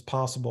as much as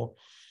possible.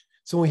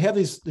 So when we have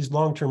these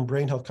long-term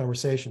brain health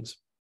conversations,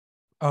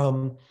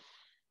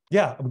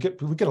 Yeah, we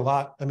get a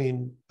lot. I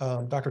mean,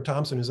 Dr.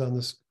 Thompson is on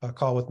this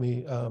call with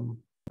me.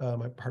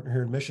 My partner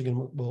here in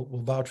Michigan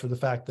will vouch for the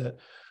fact that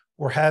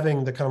we're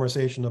having the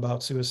conversation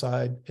about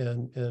suicide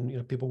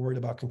and people worried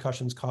about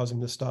concussions causing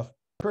this stuff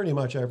pretty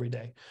much every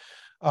day.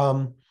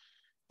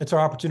 It's our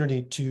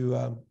opportunity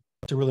to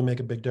really make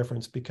a big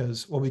difference,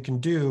 because what we can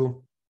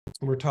do,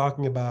 we're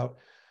talking about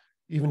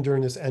even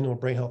during this annual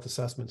brain health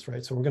assessments,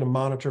 right? So we're going to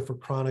monitor for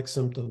chronic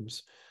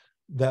symptoms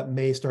that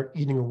may start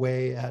eating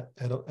away at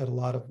a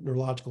lot of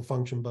neurological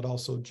function, but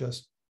also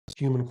just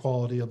human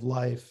quality of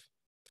life,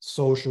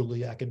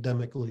 socially,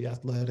 academically,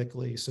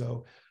 athletically.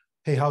 So,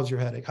 hey, how's your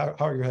headache? How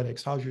are your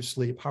headaches? How's your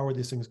sleep? How are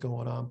these things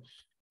going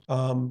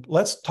on?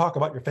 Let's talk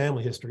about your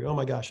family history. Oh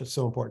my gosh, it's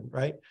so important,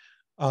 right?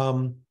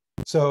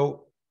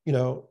 So,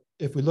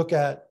 if we look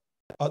at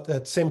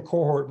that same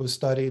cohort was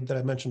studied that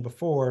I mentioned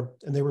before,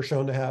 and they were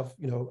shown to have,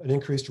 an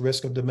increased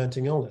risk of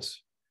dementing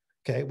illness.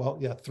 Okay, well,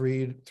 yeah,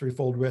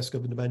 threefold risk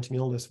of dementing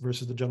illness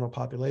versus the general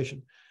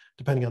population,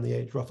 depending on the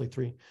age, roughly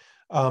 3.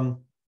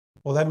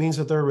 Well, that means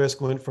that their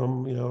risk went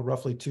from,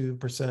 roughly 2%,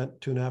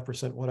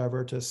 2.5%,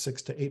 whatever, to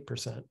 6 to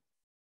 8%,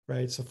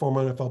 right? So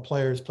former NFL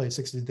players play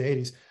 60s to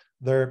 80s.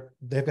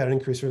 They've got an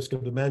increased risk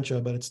of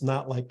dementia, but it's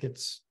not like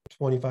it's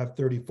 25,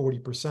 30,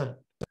 40%.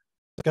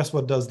 Guess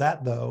what does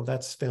that though?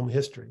 That's family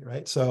history,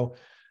 right? So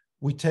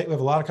we have a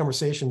lot of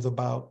conversations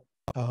about,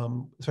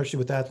 especially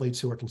with athletes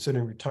who are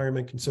considering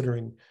retirement,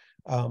 considering,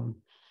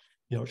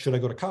 should I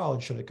go to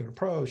college? Should I go to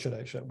pro? Should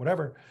I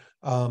whatever?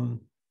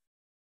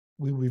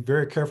 We're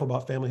very careful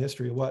about family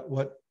history.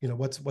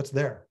 What's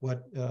there?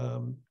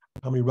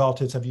 How many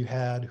relatives have you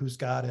had? Who's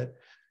got it?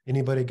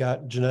 Anybody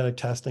got genetic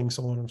testing,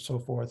 so on and so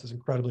forth. Is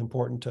incredibly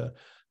important to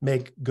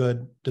make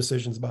good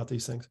decisions about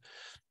these things.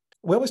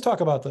 We always talk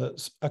about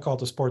I call it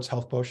the sports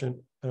health quotient,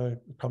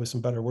 probably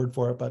some better word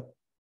for it, but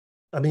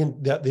I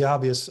mean, the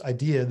obvious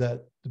idea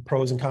that the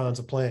pros and cons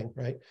of playing,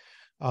 right?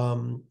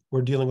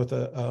 We're dealing with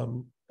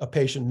a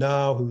patient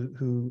now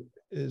who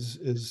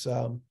is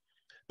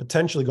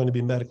potentially going to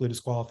be medically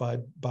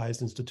disqualified by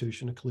his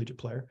institution, a collegiate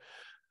player,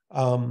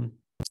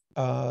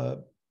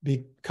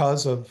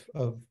 because of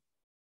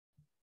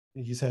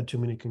he's had too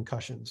many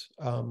concussions.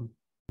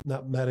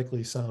 Not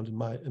medically sound in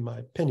my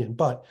opinion,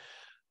 but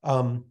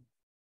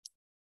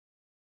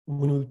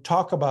when we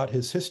talk about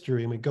his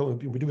history and we did our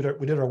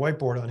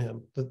whiteboard on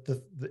him,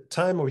 the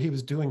time where he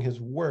was doing his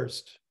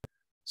worst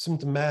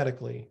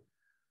symptomatically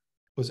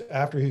was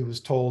after he was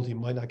told he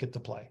might not get to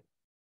play.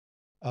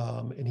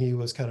 And he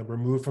was kind of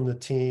removed from the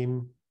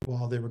team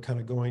while they were kind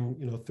of going,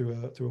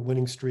 through a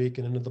winning streak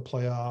and into the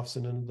playoffs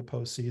and into the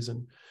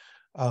postseason.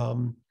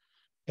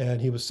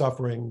 And he was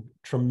suffering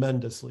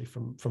tremendously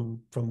from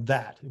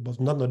that. It was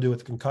nothing to do with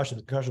the concussion.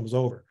 The concussion was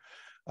over.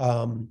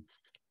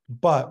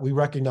 But we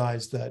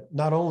recognize that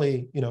not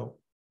only,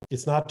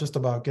 it's not just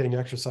about getting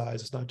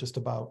exercise. It's not just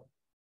about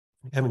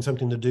having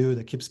something to do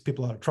that keeps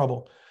people out of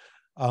trouble.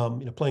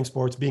 Playing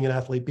sports, being an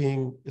athlete,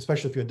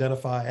 especially if you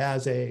identify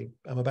as I'm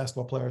a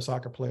basketball player, a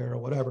soccer player, or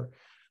whatever,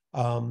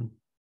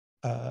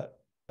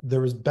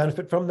 there is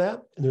benefit from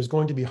that, and there's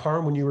going to be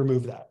harm when you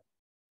remove that,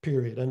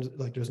 period. And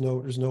like, there's no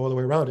other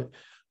way around it.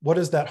 What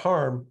is that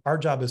harm? Our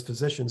job as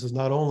physicians is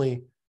not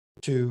only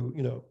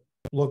to,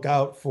 look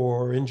out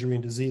for injury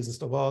and disease and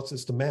stuff. Well,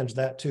 it's to manage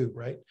that too,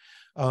 right?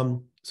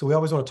 So we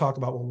always want to talk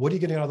about, well, what are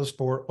you getting out of the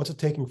sport? What's it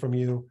taking from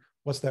you?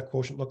 What's that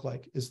quotient look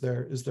like? Is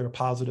there a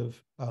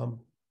positive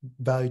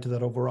value to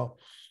that overall?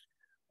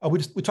 We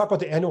talk about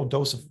the annual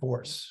dose of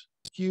force.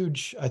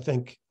 Huge, I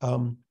think,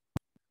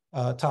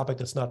 topic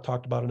that's not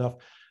talked about enough.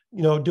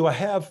 Do I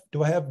have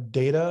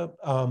data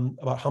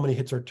about how many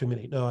hits are too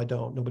many? No, I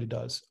don't. Nobody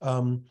does.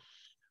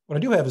 What I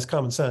do have is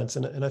common sense,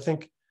 and I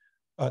think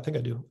I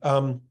do.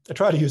 I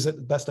try to use it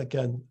the best I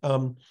can.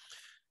 And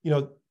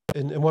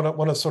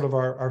one of sort of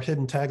our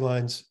hidden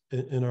taglines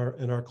in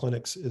our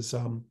clinics is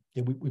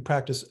we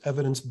practice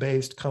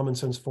evidence-based, common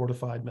sense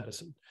fortified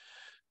medicine.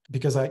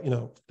 Because in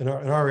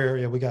our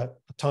area, we got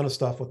a ton of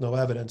stuff with no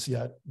evidence,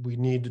 yet we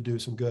need to do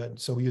some good.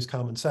 So we use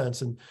common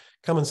sense, and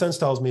common sense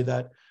tells me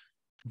that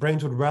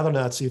brains would rather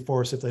not see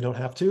force if they don't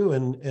have to.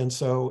 And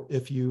so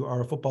if you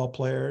are a football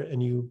player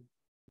and you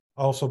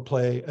also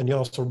play, and you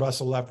also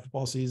wrestle after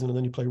football season, and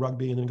then you play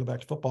rugby and then go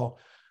back to football,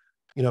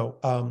 I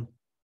don't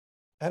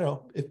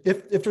know,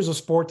 if there's a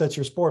sport that's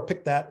your sport,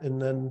 pick that,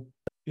 and then,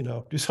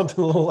 do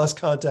something a little less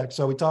contact.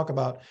 So we talk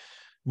about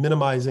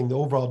minimizing the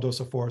overall dose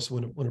of force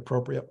when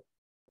appropriate.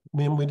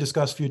 We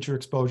discuss future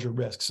exposure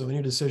risks. So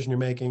any decision you're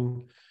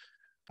making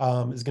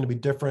is going to be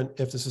different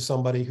if this is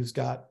somebody who's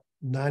got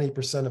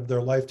 90% of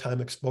their lifetime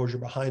exposure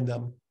behind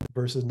them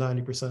versus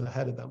 90%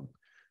 ahead of them.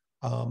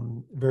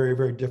 Very,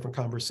 very different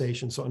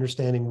conversation. So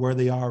understanding where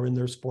they are in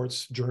their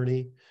sports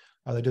journey.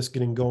 Are they just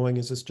getting going?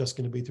 Is this just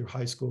going to be through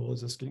high school?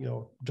 Is this,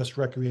 just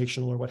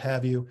recreational or what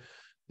have you?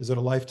 Is it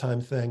a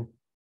lifetime thing?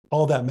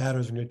 All that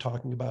matters when you're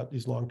talking about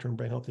these long-term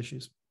brain health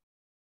issues.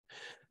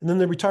 And then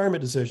the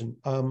retirement decision.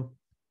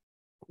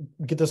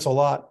 We get this a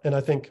lot, and I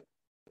think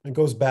it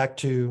goes back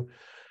to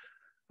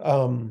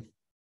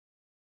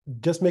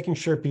just making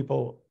sure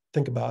people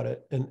think about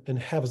it and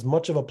have as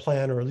much of a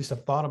plan, or at least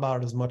have thought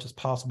about it as much as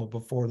possible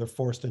before they're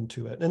forced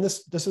into it. And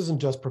this isn't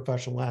just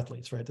professional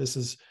athletes, right? This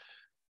is,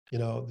 you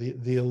know,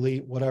 the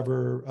elite,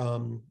 whatever,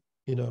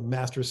 you know,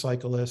 master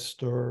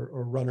cyclist or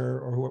runner,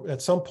 or who,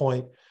 at some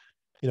point,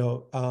 you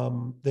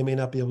know, they may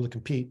not be able to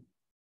compete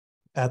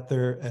at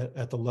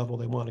at the level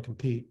they want to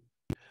compete.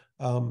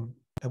 And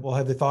well,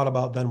 have they thought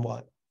about then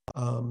what?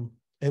 And,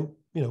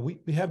 you know,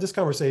 we have this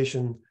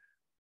conversation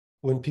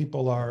when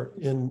people are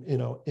in, you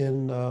know,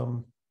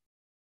 in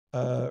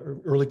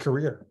early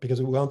career,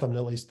 because we want them to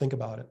at least think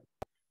about it.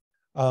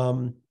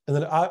 And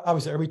then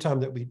obviously every time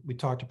that we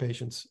talk to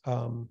patients,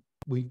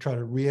 we try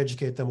to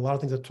re-educate them. A lot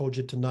of things I told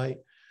you tonight.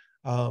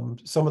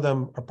 Some of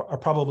them are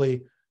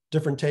probably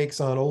different takes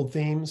on old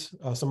themes.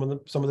 Some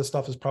of the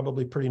stuff is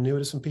probably pretty new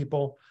to some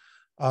people.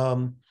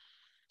 And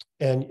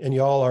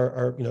y'all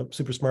are you know,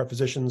 super smart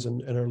physicians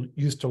and are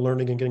used to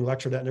learning and getting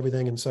lectured at and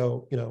everything. And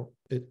so, you know,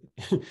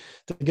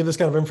 to give this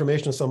kind of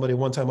information to somebody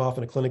one time off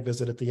in a clinic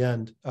visit at the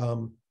end,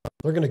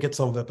 they're going to get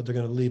some of it, but they're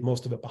going to leave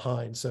most of it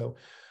behind. So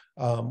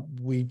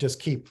we just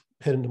keep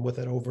hitting them with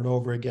it over and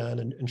over again,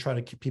 and try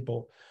to keep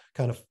people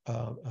kind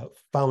of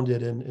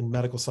founded in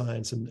medical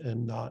science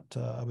and not,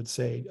 I would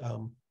say,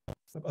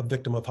 a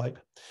victim of hype.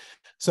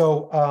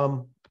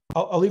 So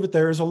I'll leave it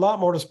there. There's a lot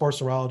more to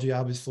sports neurology,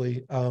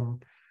 obviously.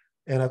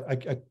 And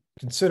I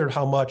considered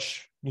how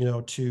much, you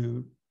know,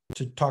 to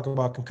talk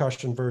about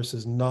concussion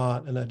versus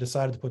not. And I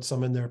decided to put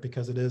some in there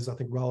because it is, I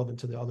think, relevant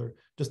to the other,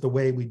 just the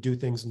way we do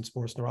things in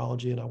sports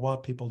neurology. And I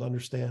want people to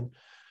understand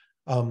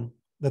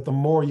that the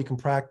more you can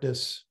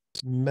practice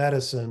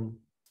medicine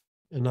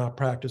and not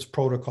practice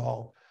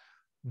protocol,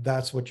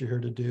 that's what you're here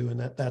to do. And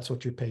that's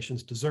what your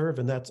patients deserve.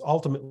 And that's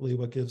ultimately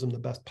what gives them the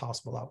best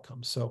possible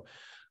outcomes. So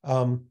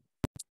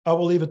I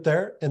will leave it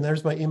there. And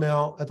there's my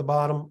email at the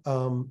bottom.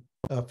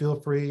 Feel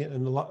free.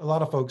 And a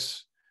lot of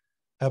folks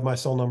have my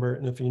cell number.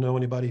 And if you know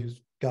anybody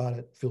who's got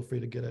it, feel free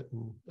to get it.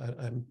 And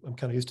I'm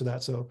kind of used to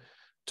that. So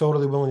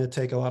totally willing to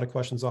take a lot of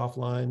questions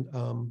offline.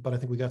 But I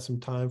think we got some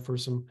time for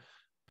some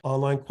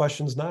online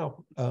questions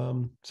now.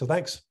 So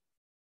thanks.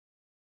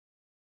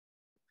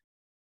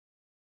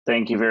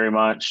 Thank you very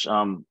much.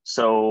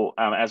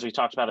 As we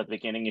talked about at the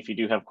beginning, if you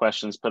do have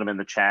questions, put them in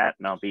the chat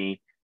and I'll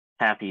be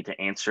happy to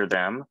answer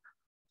them.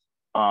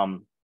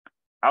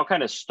 I'll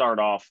kind of start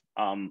off.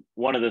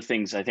 One of the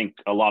things I think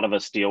a lot of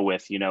us deal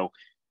with, you know,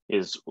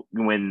 is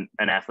when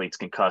an athlete's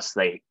concussed,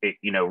 it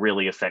you know,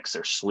 really affects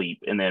their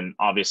sleep. And then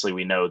obviously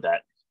we know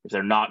that if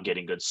they're not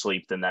getting good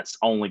sleep, then that's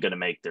only going to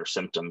make their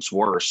symptoms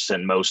worse.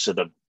 And most of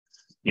the,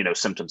 you know,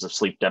 symptoms of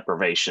sleep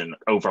deprivation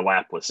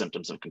overlap with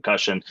symptoms of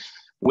concussion.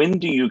 When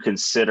do you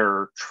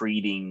consider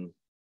treating,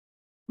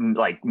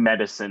 like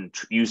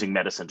using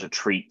medicine to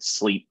treat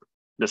sleep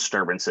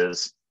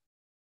disturbances?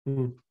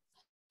 Mm-hmm.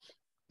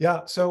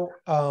 Yeah, so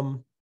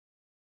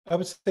I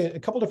would say a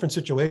couple different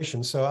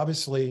situations. So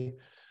obviously,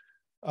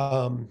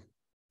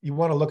 you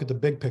want to look at the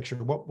big picture.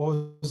 What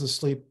was the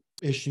sleep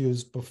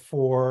issues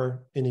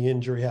before any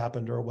injury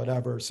happened or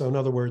whatever? So in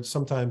other words,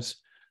 sometimes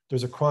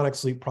there's a chronic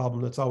sleep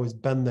problem that's always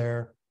been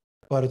there,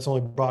 but it's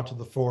only brought to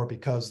the fore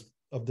because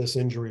of this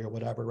injury or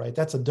whatever, right?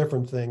 That's a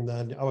different thing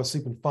than I was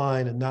sleeping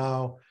fine and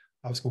now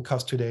I was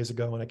concussed 2 days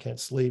ago and I can't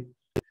sleep.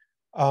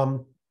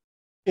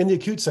 In the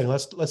acute setting,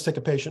 let's take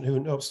a patient who,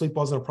 no, sleep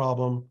wasn't a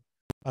problem.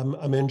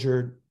 I'm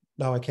injured,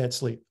 now I can't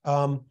sleep.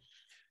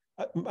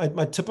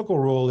 My typical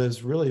rule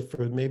is really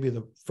for maybe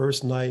the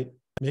first night,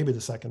 maybe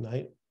the second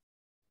night,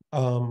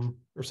 or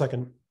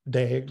second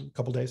day, a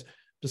couple days,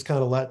 just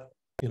kind of let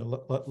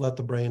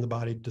the brain, the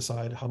body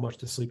decide how much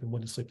to sleep and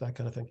when to sleep, that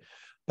kind of thing.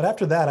 But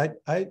after that,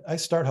 I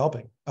start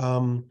helping.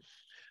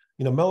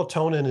 You know,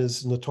 melatonin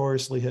is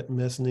notoriously hit and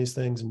miss in these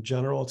things. In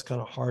general, it's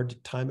kind of hard to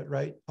time it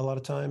right a lot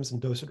of times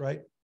and dose it right.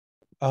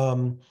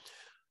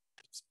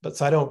 But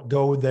so I don't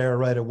go there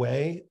right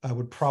away. I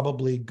would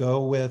probably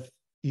go with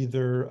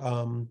either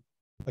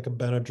like a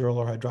Benadryl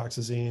or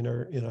hydroxyzine,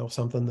 or, you know,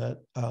 something that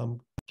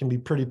can be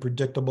pretty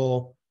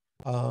predictable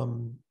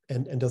and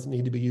doesn't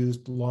need to be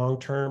used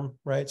long-term,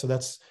 right? So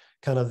that's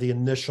kind of the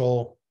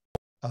initial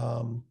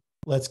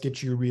let's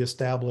get you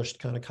reestablished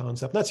kind of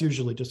concept. That's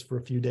usually just for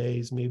a few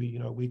days, maybe, you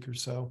know, a week or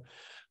so.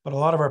 But a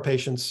lot of our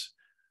patients,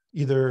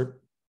 either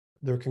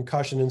their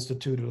concussion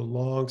instituted a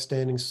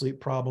long-standing sleep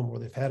problem or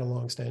they've had a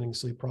long-standing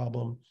sleep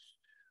problem.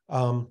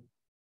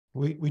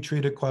 We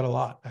treat it quite a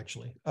lot,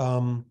 actually.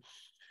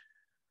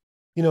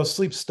 You know,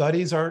 sleep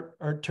studies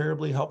aren't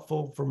terribly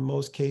helpful for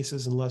most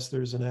cases unless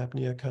there's an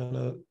apnea kind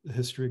of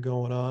history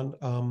going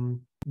on.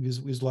 We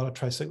use a lot of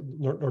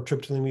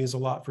nortriptyline, we use a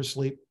lot for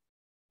sleep.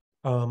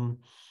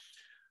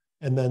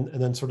 And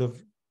then sort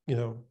of, you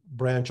know,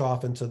 branch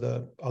off into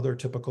the other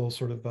typical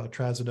sort of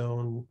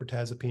trazodone,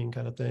 mirtazapine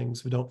kind of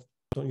things. We don't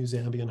use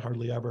Ambien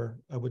hardly ever.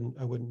 I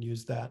wouldn't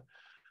use that.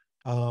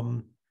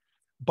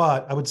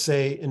 But I would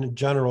say in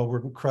general,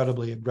 we're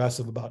incredibly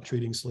aggressive about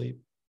treating sleep.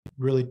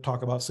 Really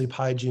talk about sleep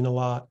hygiene a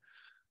lot.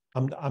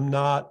 I'm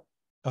not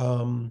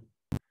one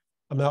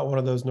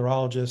of those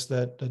neurologists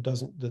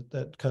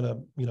that kind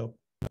of, you know,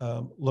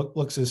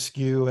 looks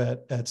askew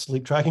at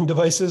sleep tracking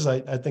devices.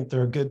 I think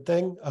they're a good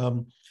thing.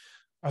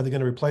 Are they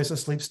going to replace a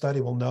sleep study?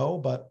 Well, no,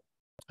 but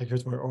like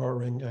here's my Oura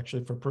Ring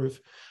actually for proof.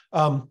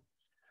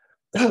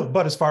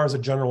 But as far as a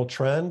general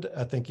trend,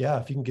 I think, yeah,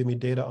 if you can give me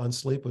data on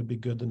sleep, it would be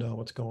good to know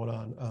what's going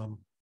on.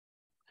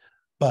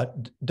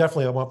 But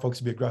definitely I want folks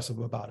to be aggressive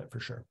about it for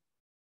sure.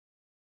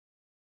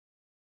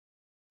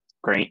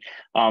 Great.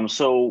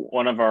 So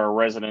one of our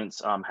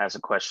residents has a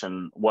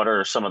question. What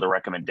are some of the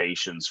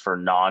recommendations for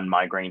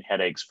non-migraine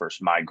headaches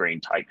versus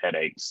migraine type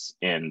headaches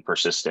in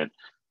persistent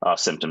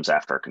symptoms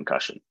after a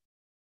concussion?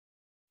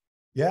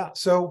 Yeah,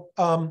 so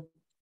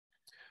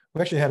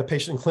we actually had a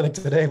patient in clinic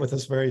today with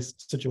this very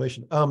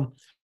situation.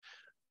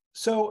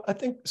 So I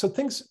think, so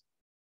things,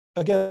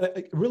 again,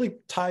 it really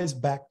ties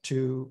back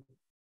to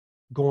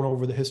going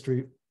over the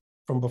history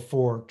from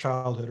before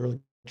childhood, early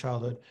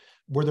childhood.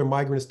 Were there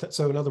migraines?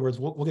 So in other words,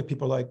 we'll get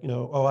people like,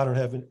 oh, I don't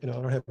have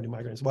any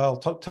migraines. Well,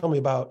 tell me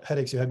about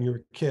headaches you had when you were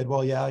a kid.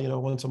 Well, yeah,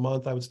 once a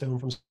month I would stay home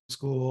from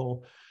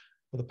school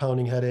with a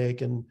pounding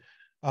headache. And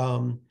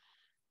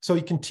so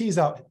you can tease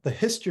out the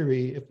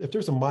history. If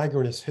there's a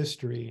migrainous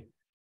history,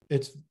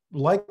 it's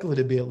likely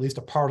to be at least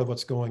a part of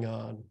what's going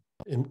on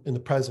in the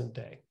present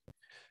day.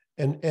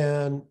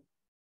 And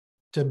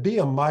to be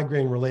a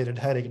migraine related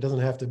headache, it doesn't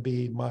have to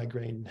be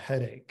migraine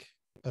headache,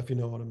 if you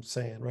know what I'm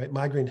saying, right?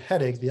 Migraine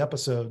headache, the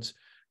episodes,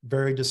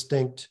 very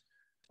distinct,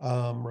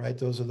 right?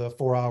 Those are the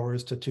 4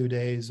 hours to 2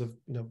 days of,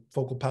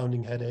 focal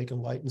pounding headache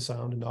and light and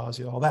sound and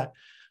nausea, all that.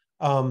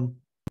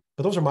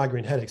 But those are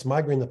migraine headaches.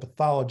 Migraine, the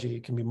pathology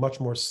can be much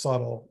more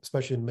subtle,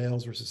 especially in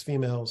males versus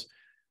females,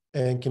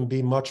 and can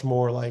be much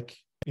more like,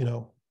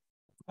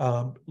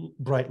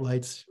 bright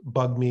lights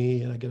bug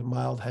me and I get a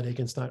mild headache.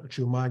 And it's not a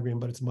true migraine,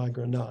 but it's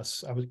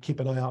migrainous. I would keep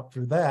an eye out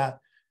for that.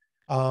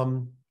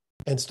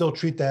 And still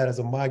treat that as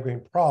a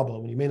migraine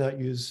problem. You may not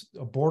use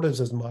abortives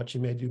as much.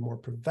 You may do more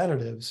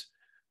preventatives,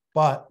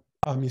 but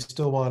you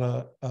still want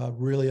to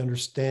really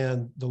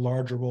understand the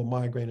larger role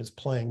migraine is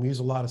playing. We use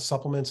a lot of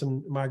supplements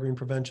in migraine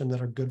prevention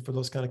that are good for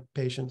those kind of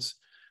patients,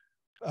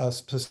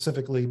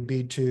 specifically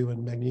B2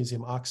 and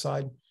magnesium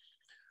oxide.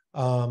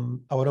 I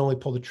would only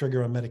pull the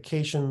trigger on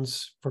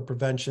medications for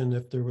prevention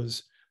if there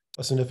was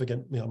a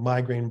significant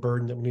migraine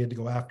burden that we needed to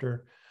go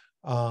after.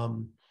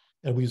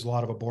 And we use a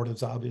lot of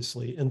abortives,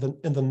 obviously. In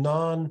the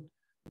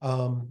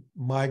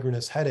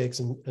non-migrainous headaches,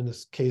 in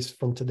this case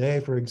from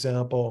today, for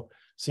example,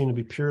 seem to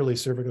be purely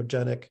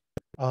cervicogenic.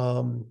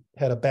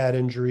 Had a bad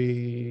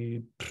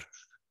injury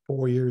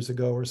 4 years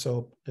ago or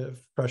so,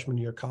 freshman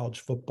year college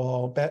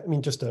football.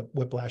 Just a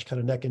whiplash kind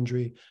of neck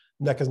injury.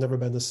 Neck has never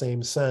been the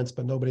same since,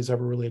 but nobody's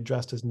ever really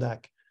addressed his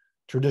neck.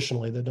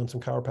 Traditionally, they've done some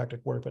chiropractic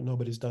work, but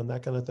nobody's done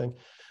that kind of thing.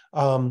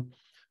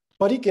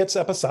 But he gets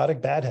episodic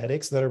bad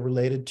headaches that are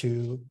related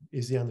to,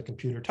 is he on the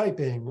computer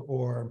typing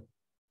or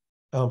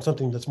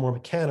something that's more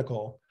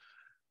mechanical.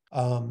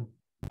 I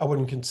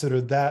wouldn't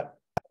consider that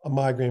a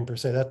migraine per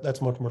se.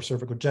 That's much more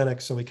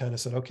cervicogenic. So we kind of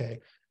said,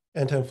 okay,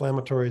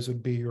 anti-inflammatories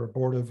would be your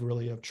abortive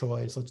really of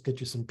choice. Let's get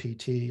you some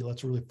PT.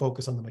 Let's really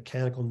focus on the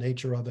mechanical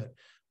nature of it.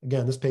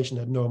 Again, this patient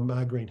had no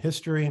migraine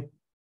history,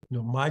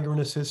 no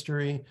migrainous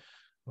history,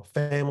 no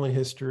family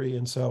history.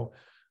 And so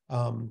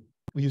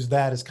we use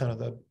that as kind of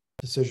the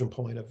decision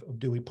point of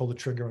do we pull the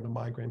trigger on a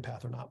migraine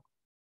path or not?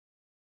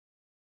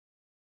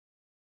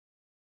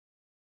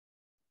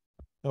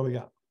 What we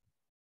got?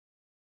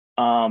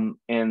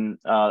 And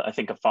I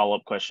think a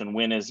follow-up question,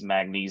 when is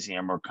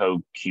magnesium or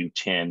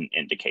CoQ10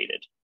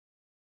 indicated?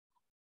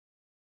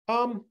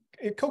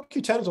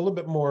 CoQ10 is a little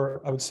bit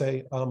more, I would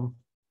say,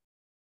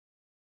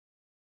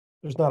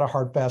 there's not a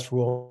hard, fast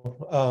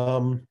rule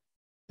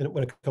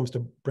when it comes to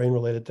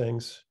brain-related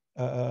things.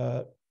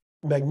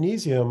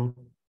 Magnesium,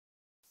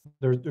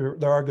 there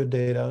are good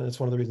data, and it's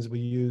one of the reasons we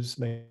use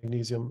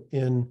magnesium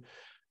in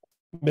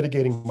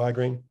mitigating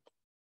migraine.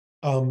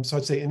 So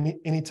I'd say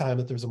any time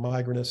that there's a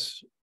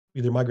migrainous,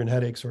 either migraine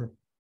headaches or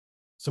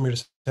somebody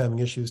just having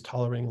issues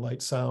tolerating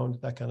light, sound,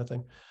 that kind of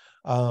thing,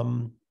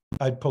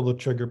 I'd pull the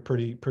trigger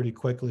pretty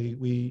quickly.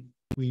 We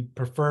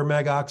prefer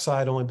mag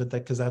oxide only, but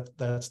because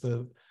that's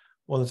the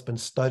one that's been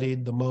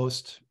studied the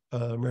most.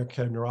 American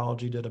Academy of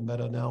Neurology did a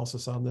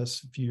meta-analysis on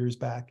this a few years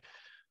back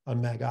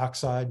on mag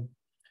oxide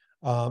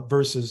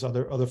versus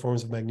other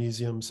forms of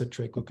magnesium,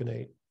 citrate,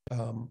 gluconate,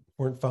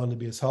 weren't found to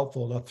be as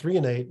helpful. Now,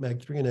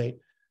 mag 3 and 8,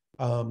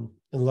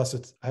 unless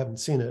I haven't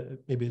seen it,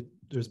 maybe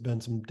there's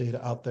been some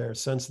data out there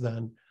since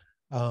then,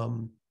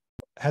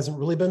 hasn't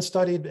really been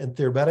studied and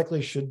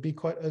theoretically should be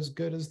quite as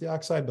good as the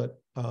oxide,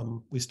 but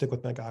we stick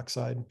with mag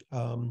oxide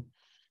and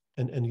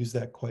use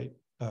that quite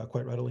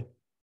readily.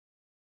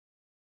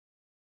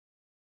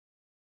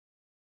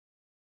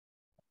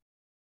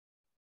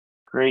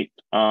 Great.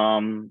 Are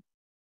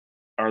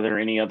there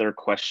any other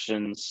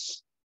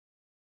questions?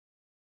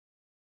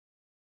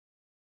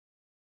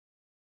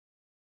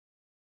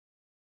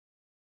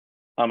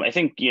 I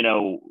think,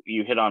 you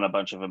hit on a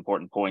bunch of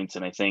important points,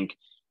 and I think,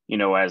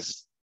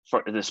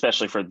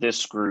 especially for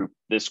this group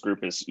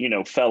is,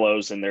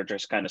 fellows, and they're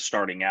just kind of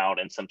starting out,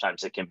 and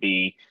sometimes it can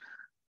be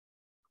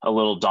a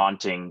little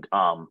daunting,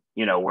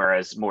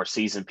 whereas more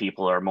seasoned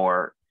people are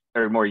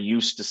more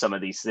used to some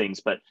of these things.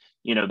 But,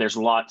 there's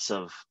lots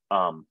of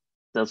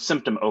the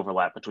symptom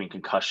overlap between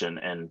concussion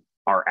and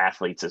our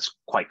athletes is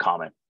quite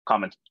common.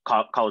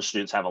 College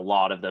students have a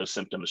lot of those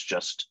symptoms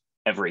just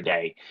every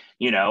day,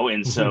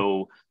 and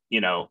so,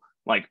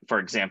 like, for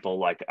example,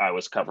 like I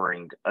was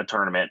covering a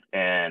tournament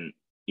and,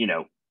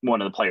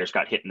 one of the players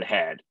got hit in the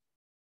head.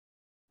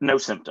 No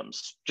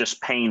symptoms,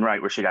 just pain right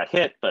where she got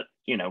hit, but,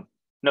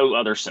 no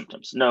other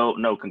symptoms,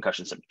 no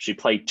concussion symptoms. She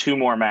played 2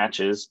 more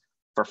matches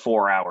for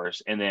 4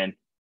 hours and then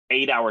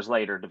 8 hours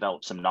later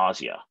developed some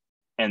nausea.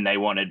 And they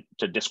wanted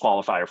to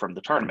disqualify her from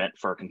the tournament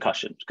for a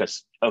concussion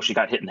because, she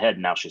got hit in the head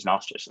and now she's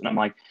nauseous. And I'm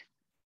like,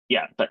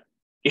 yeah, but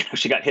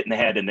she got hit in the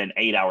head and then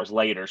 8 hours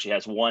later she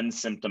has one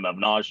symptom of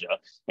nausea.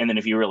 And then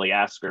if you really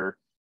ask her,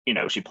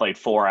 she played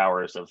 4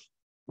 hours of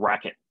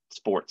racket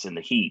sports in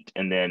the heat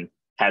and then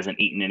hasn't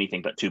eaten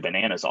anything but 2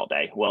 bananas all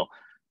day. Well,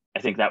 I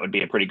think that would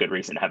be a pretty good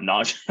reason to have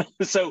nausea.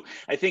 So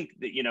I think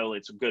that,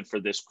 it's good for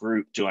this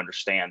group to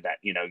understand that,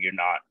 you're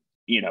not,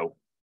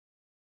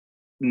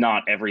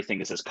 not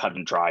everything is as cut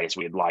and dry as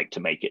we'd like to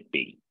make it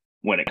be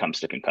when it comes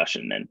to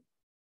concussion and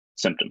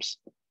symptoms.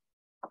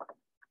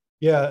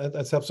 Yeah,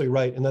 that's absolutely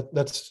right. And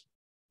that's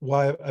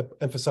why I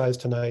emphasize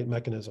tonight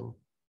mechanism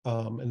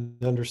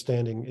and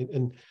understanding.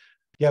 And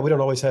yeah, we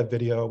don't always have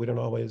video. We don't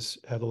always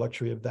have the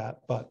luxury of that,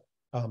 but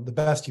the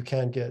best you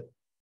can get,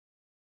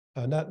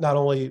 not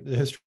only the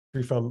history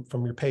from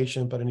your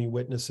patient, but any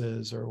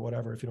witnesses or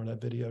whatever, if you don't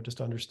have video, just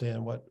to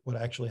understand what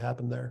actually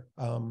happened there.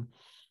 And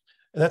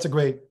that's a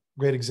great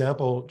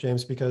example,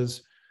 James,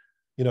 because,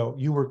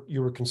 you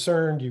were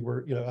concerned, you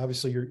were,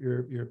 obviously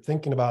you're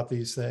thinking about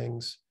these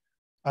things.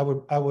 I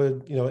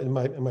would, in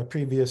my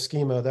previous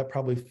schema, that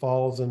probably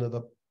falls into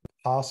the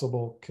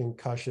possible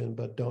concussion,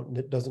 but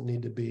it doesn't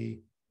need to be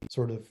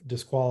sort of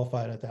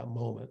disqualified at that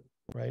moment,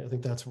 right? I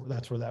think that's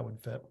where that would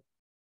fit.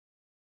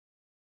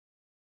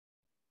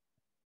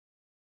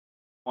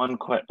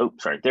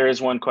 There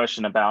is one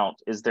question about,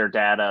 is there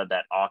data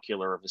that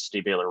ocular or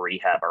vestibular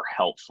rehab are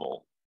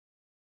helpful?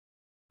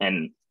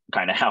 And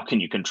kind of how can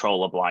you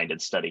control a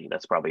blinded study?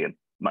 That's probably a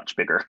much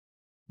bigger.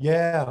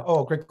 Yeah.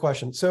 Oh, great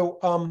question. So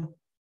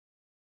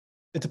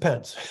it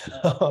depends.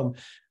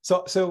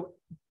 So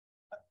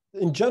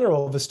in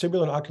general,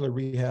 vestibular and ocular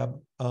rehab,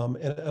 and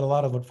a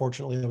lot of,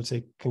 unfortunately, I would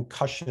say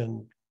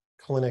concussion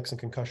clinics and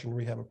concussion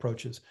rehab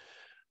approaches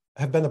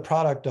have been the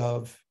product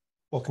of,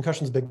 well,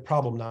 concussion's a big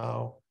problem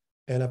now,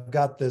 and I've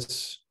got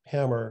this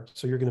hammer,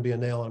 so you're going to be a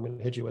nail, I'm going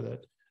to hit you with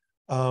it.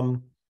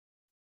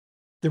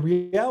 The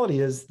reality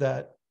is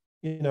that,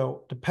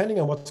 depending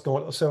on what's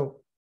going on,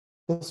 so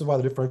this is why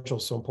the differential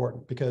is so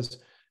important, because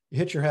you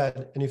hit your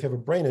head, and if you have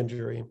a brain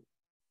injury,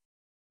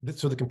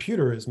 so the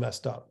computer is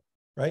messed up,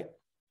 right?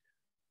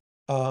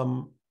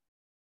 Some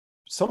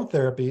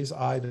therapies,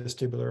 eye,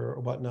 vestibular, or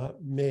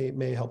whatnot,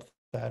 may help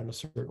that in a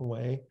certain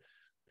way,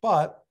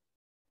 but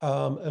in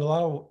a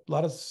lot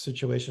of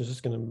situations,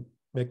 it's going to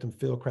make them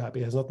feel crappy.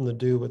 It has nothing to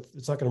do with,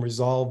 it's not going to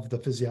resolve the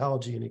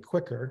physiology any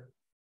quicker.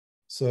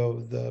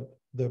 So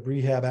the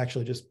rehab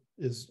actually just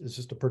is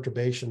just a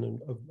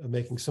perturbation of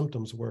making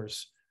symptoms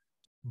worse,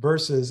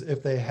 versus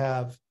if they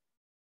have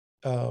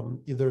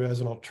either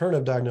as an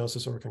alternative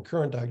diagnosis or a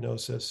concurrent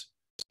diagnosis,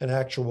 an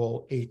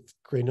actual 8th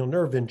cranial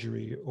nerve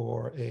injury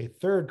or a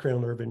 3rd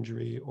cranial nerve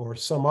injury or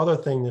some other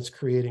thing that's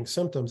creating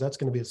symptoms, that's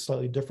going to be a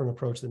slightly different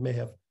approach that may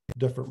have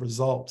different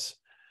results.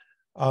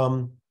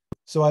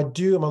 So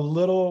I'm a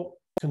little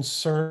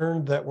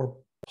concerned that we're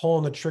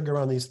pulling the trigger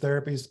on these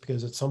therapies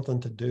because it's something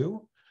to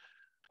do.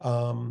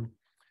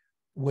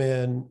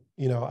 When,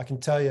 I can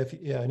tell you if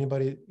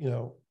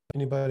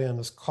anybody on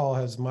this call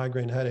has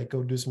migraine headache,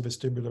 go do some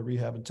vestibular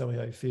rehab and tell me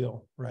how you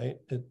feel, right?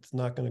 It's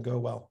not going to go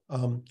well.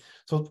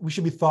 So we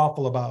should be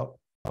thoughtful about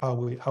how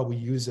we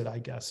use it, I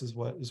guess, is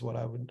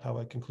how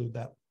I conclude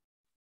that.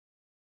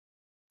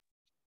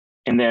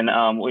 And then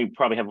we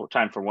probably have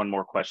time for one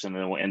more question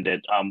and then we'll end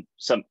it.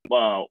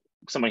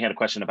 Somebody had a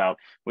question about,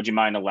 would you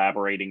mind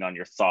elaborating on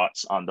your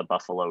thoughts on the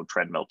Buffalo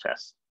treadmill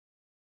test?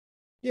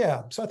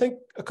 Yeah, so I think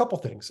a couple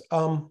things.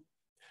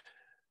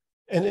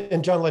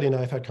 And John Letty and I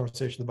have had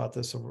conversations about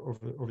this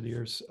over the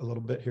years, a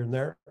little bit here and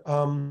there.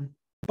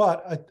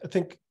 But I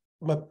think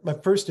my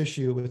first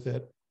issue with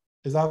it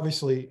is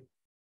obviously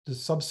the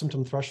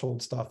subsymptom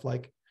threshold stuff.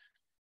 Like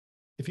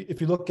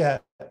if you look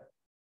at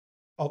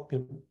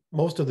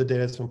most of the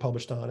data that's been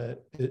published on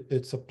it,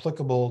 it's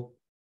applicable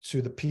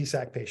to the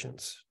PSAC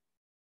patients,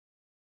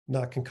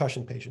 not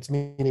concussion patients,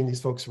 meaning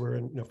these folks were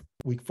in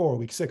week 4,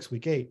 week 6,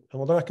 week 8, and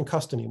well, they're not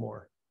concussed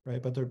anymore,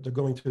 right? But they're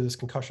going through this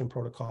concussion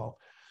protocol.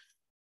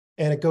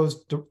 And it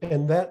goes to,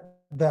 and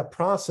that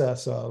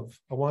process of,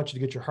 I want you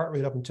to get your heart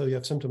rate up until you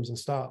have symptoms and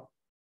stop.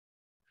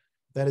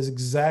 That is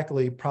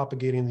exactly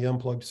propagating the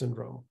unplugged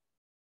syndrome,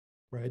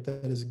 right?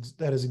 That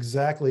is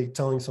exactly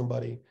telling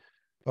somebody,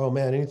 oh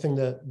man, anything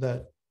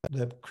that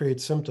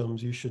creates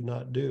symptoms, you should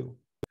not do.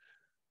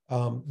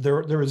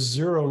 There is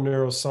zero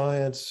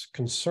neuroscience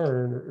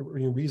concern or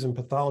reason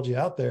pathology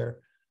out there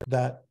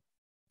that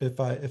if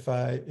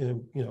I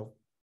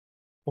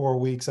 4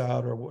 weeks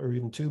out or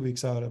even 2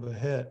 weeks out of a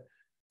hit,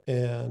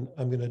 and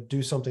I'm going to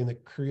do something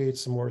that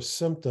creates some more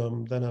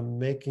symptom, then I'm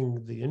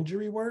making the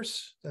injury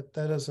worse. That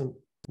doesn't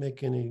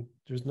make any,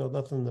 there's no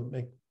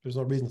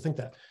reason to think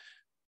that.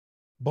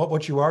 But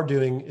what you are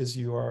doing is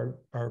you are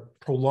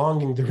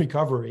prolonging the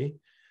recovery.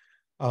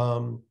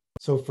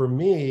 So for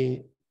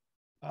me,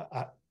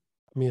 I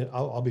mean,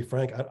 I'll be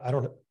frank, I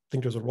don't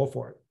think there's a role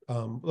for it.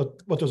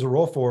 What there's a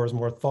role for is a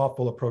more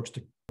thoughtful approach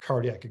to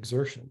cardiac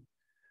exertion.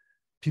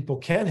 People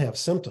can have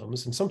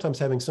symptoms, and sometimes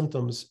having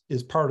symptoms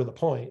is part of the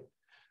point.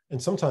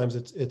 And sometimes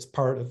it's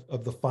part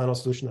of the final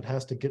solution that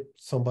has to get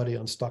somebody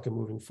unstuck and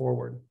moving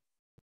forward.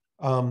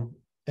 And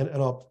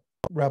I'll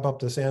wrap up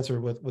this answer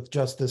with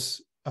just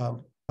this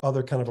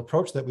other kind of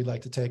approach that we'd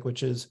like to take,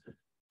 which is,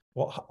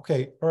 well,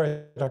 okay, all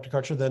right, Dr.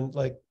 Kutcher, then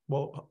like,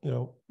 well, you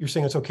know, you're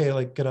saying it's okay to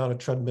like get on a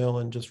treadmill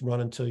and just run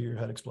until your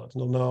head explodes.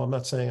 No, I'm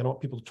not saying I don't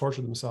want people to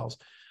torture themselves,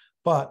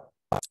 but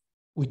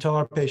we tell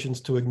our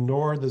patients to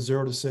ignore the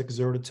 0 to 6,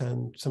 0 to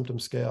 10 symptom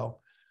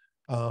scale.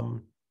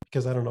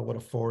 Because I don't know what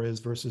a 4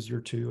 is versus your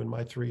 2 and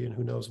my 3 and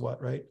who knows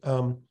what, right?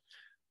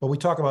 But we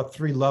talk about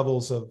 3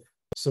 levels of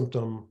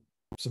symptom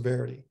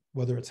severity,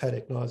 whether it's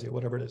headache, nausea,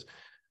 whatever it is.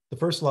 The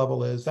first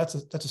level is that's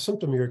a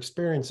symptom you're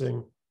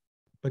experiencing,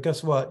 but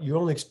guess what? You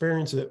only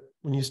experience it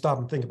when you stop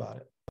and think about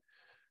it.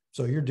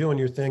 So you're doing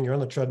your thing, you're on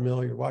the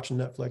treadmill, you're watching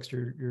Netflix,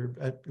 you're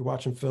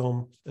watching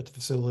film at the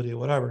facility or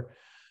whatever.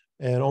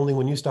 And only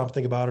when you stop and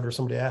think about it or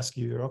somebody asks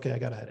you, okay, I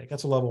got a headache.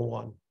 That's a level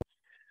 1.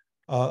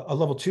 A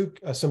level 2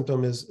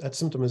 symptom is that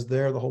symptom is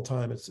there the whole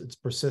time. It's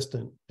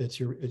persistent.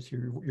 You're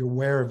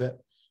aware of it.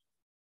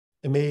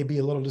 It may be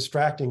a little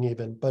distracting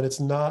even, but it's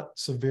not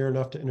severe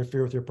enough to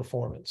interfere with your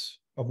performance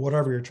of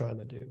whatever you're trying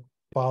to do.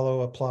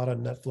 Follow a plot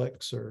on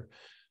Netflix or,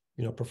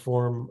 you know,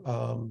 perform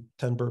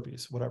 10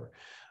 burpees, whatever.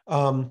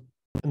 And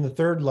the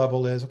third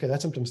level is, okay,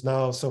 that symptom's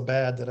now so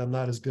bad that I'm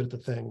not as good at the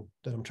thing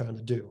that I'm trying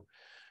to do.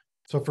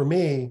 So for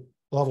me,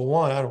 level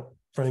 1,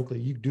 frankly,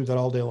 you do that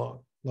all day long.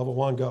 Level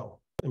 1, go.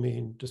 I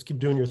mean, just keep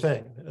doing your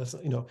thing. That's,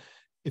 you know,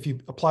 if you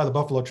apply the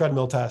Buffalo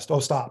treadmill test,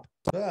 oh, stop,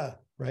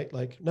 right?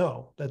 Like,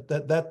 no,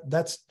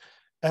 that's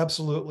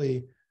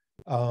absolutely,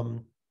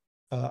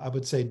 I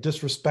would say,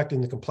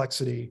 disrespecting the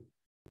complexity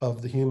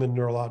of the human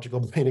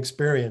neurological brain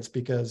experience,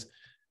 because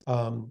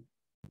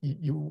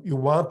you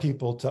want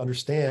people to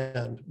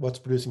understand what's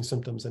producing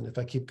symptoms, and if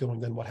I keep going,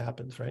 then what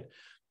happens, right?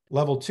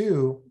 Level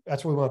 2,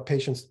 that's where we want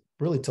patients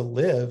really to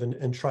live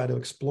and try to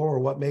explore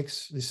what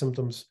makes these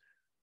symptoms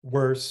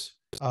worse.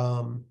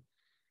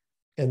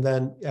 And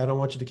then I don't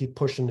want you to keep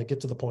pushing to get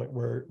to the point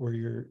where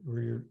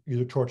you're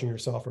either torturing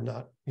yourself or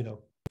not, you know,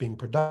 being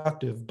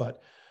productive.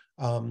 But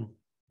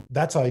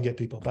that's how you get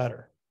people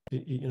better,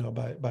 you know,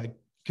 by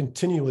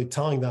continually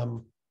telling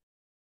them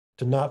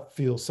to not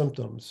feel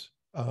symptoms.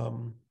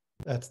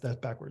 That's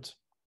backwards.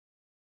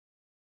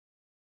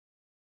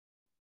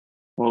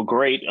 Well,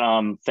 great.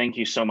 Thank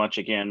you so much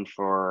again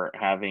for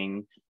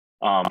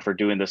for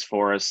doing this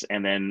for us.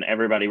 And then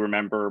everybody,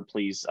 remember,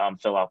 please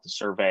fill out the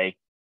survey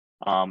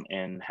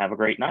and have a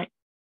great night.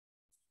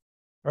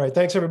 All right.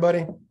 Thanks,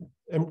 everybody.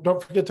 And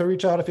don't forget to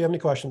reach out if you have any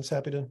questions.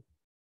 Happy to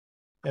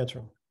answer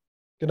them.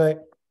 Good night.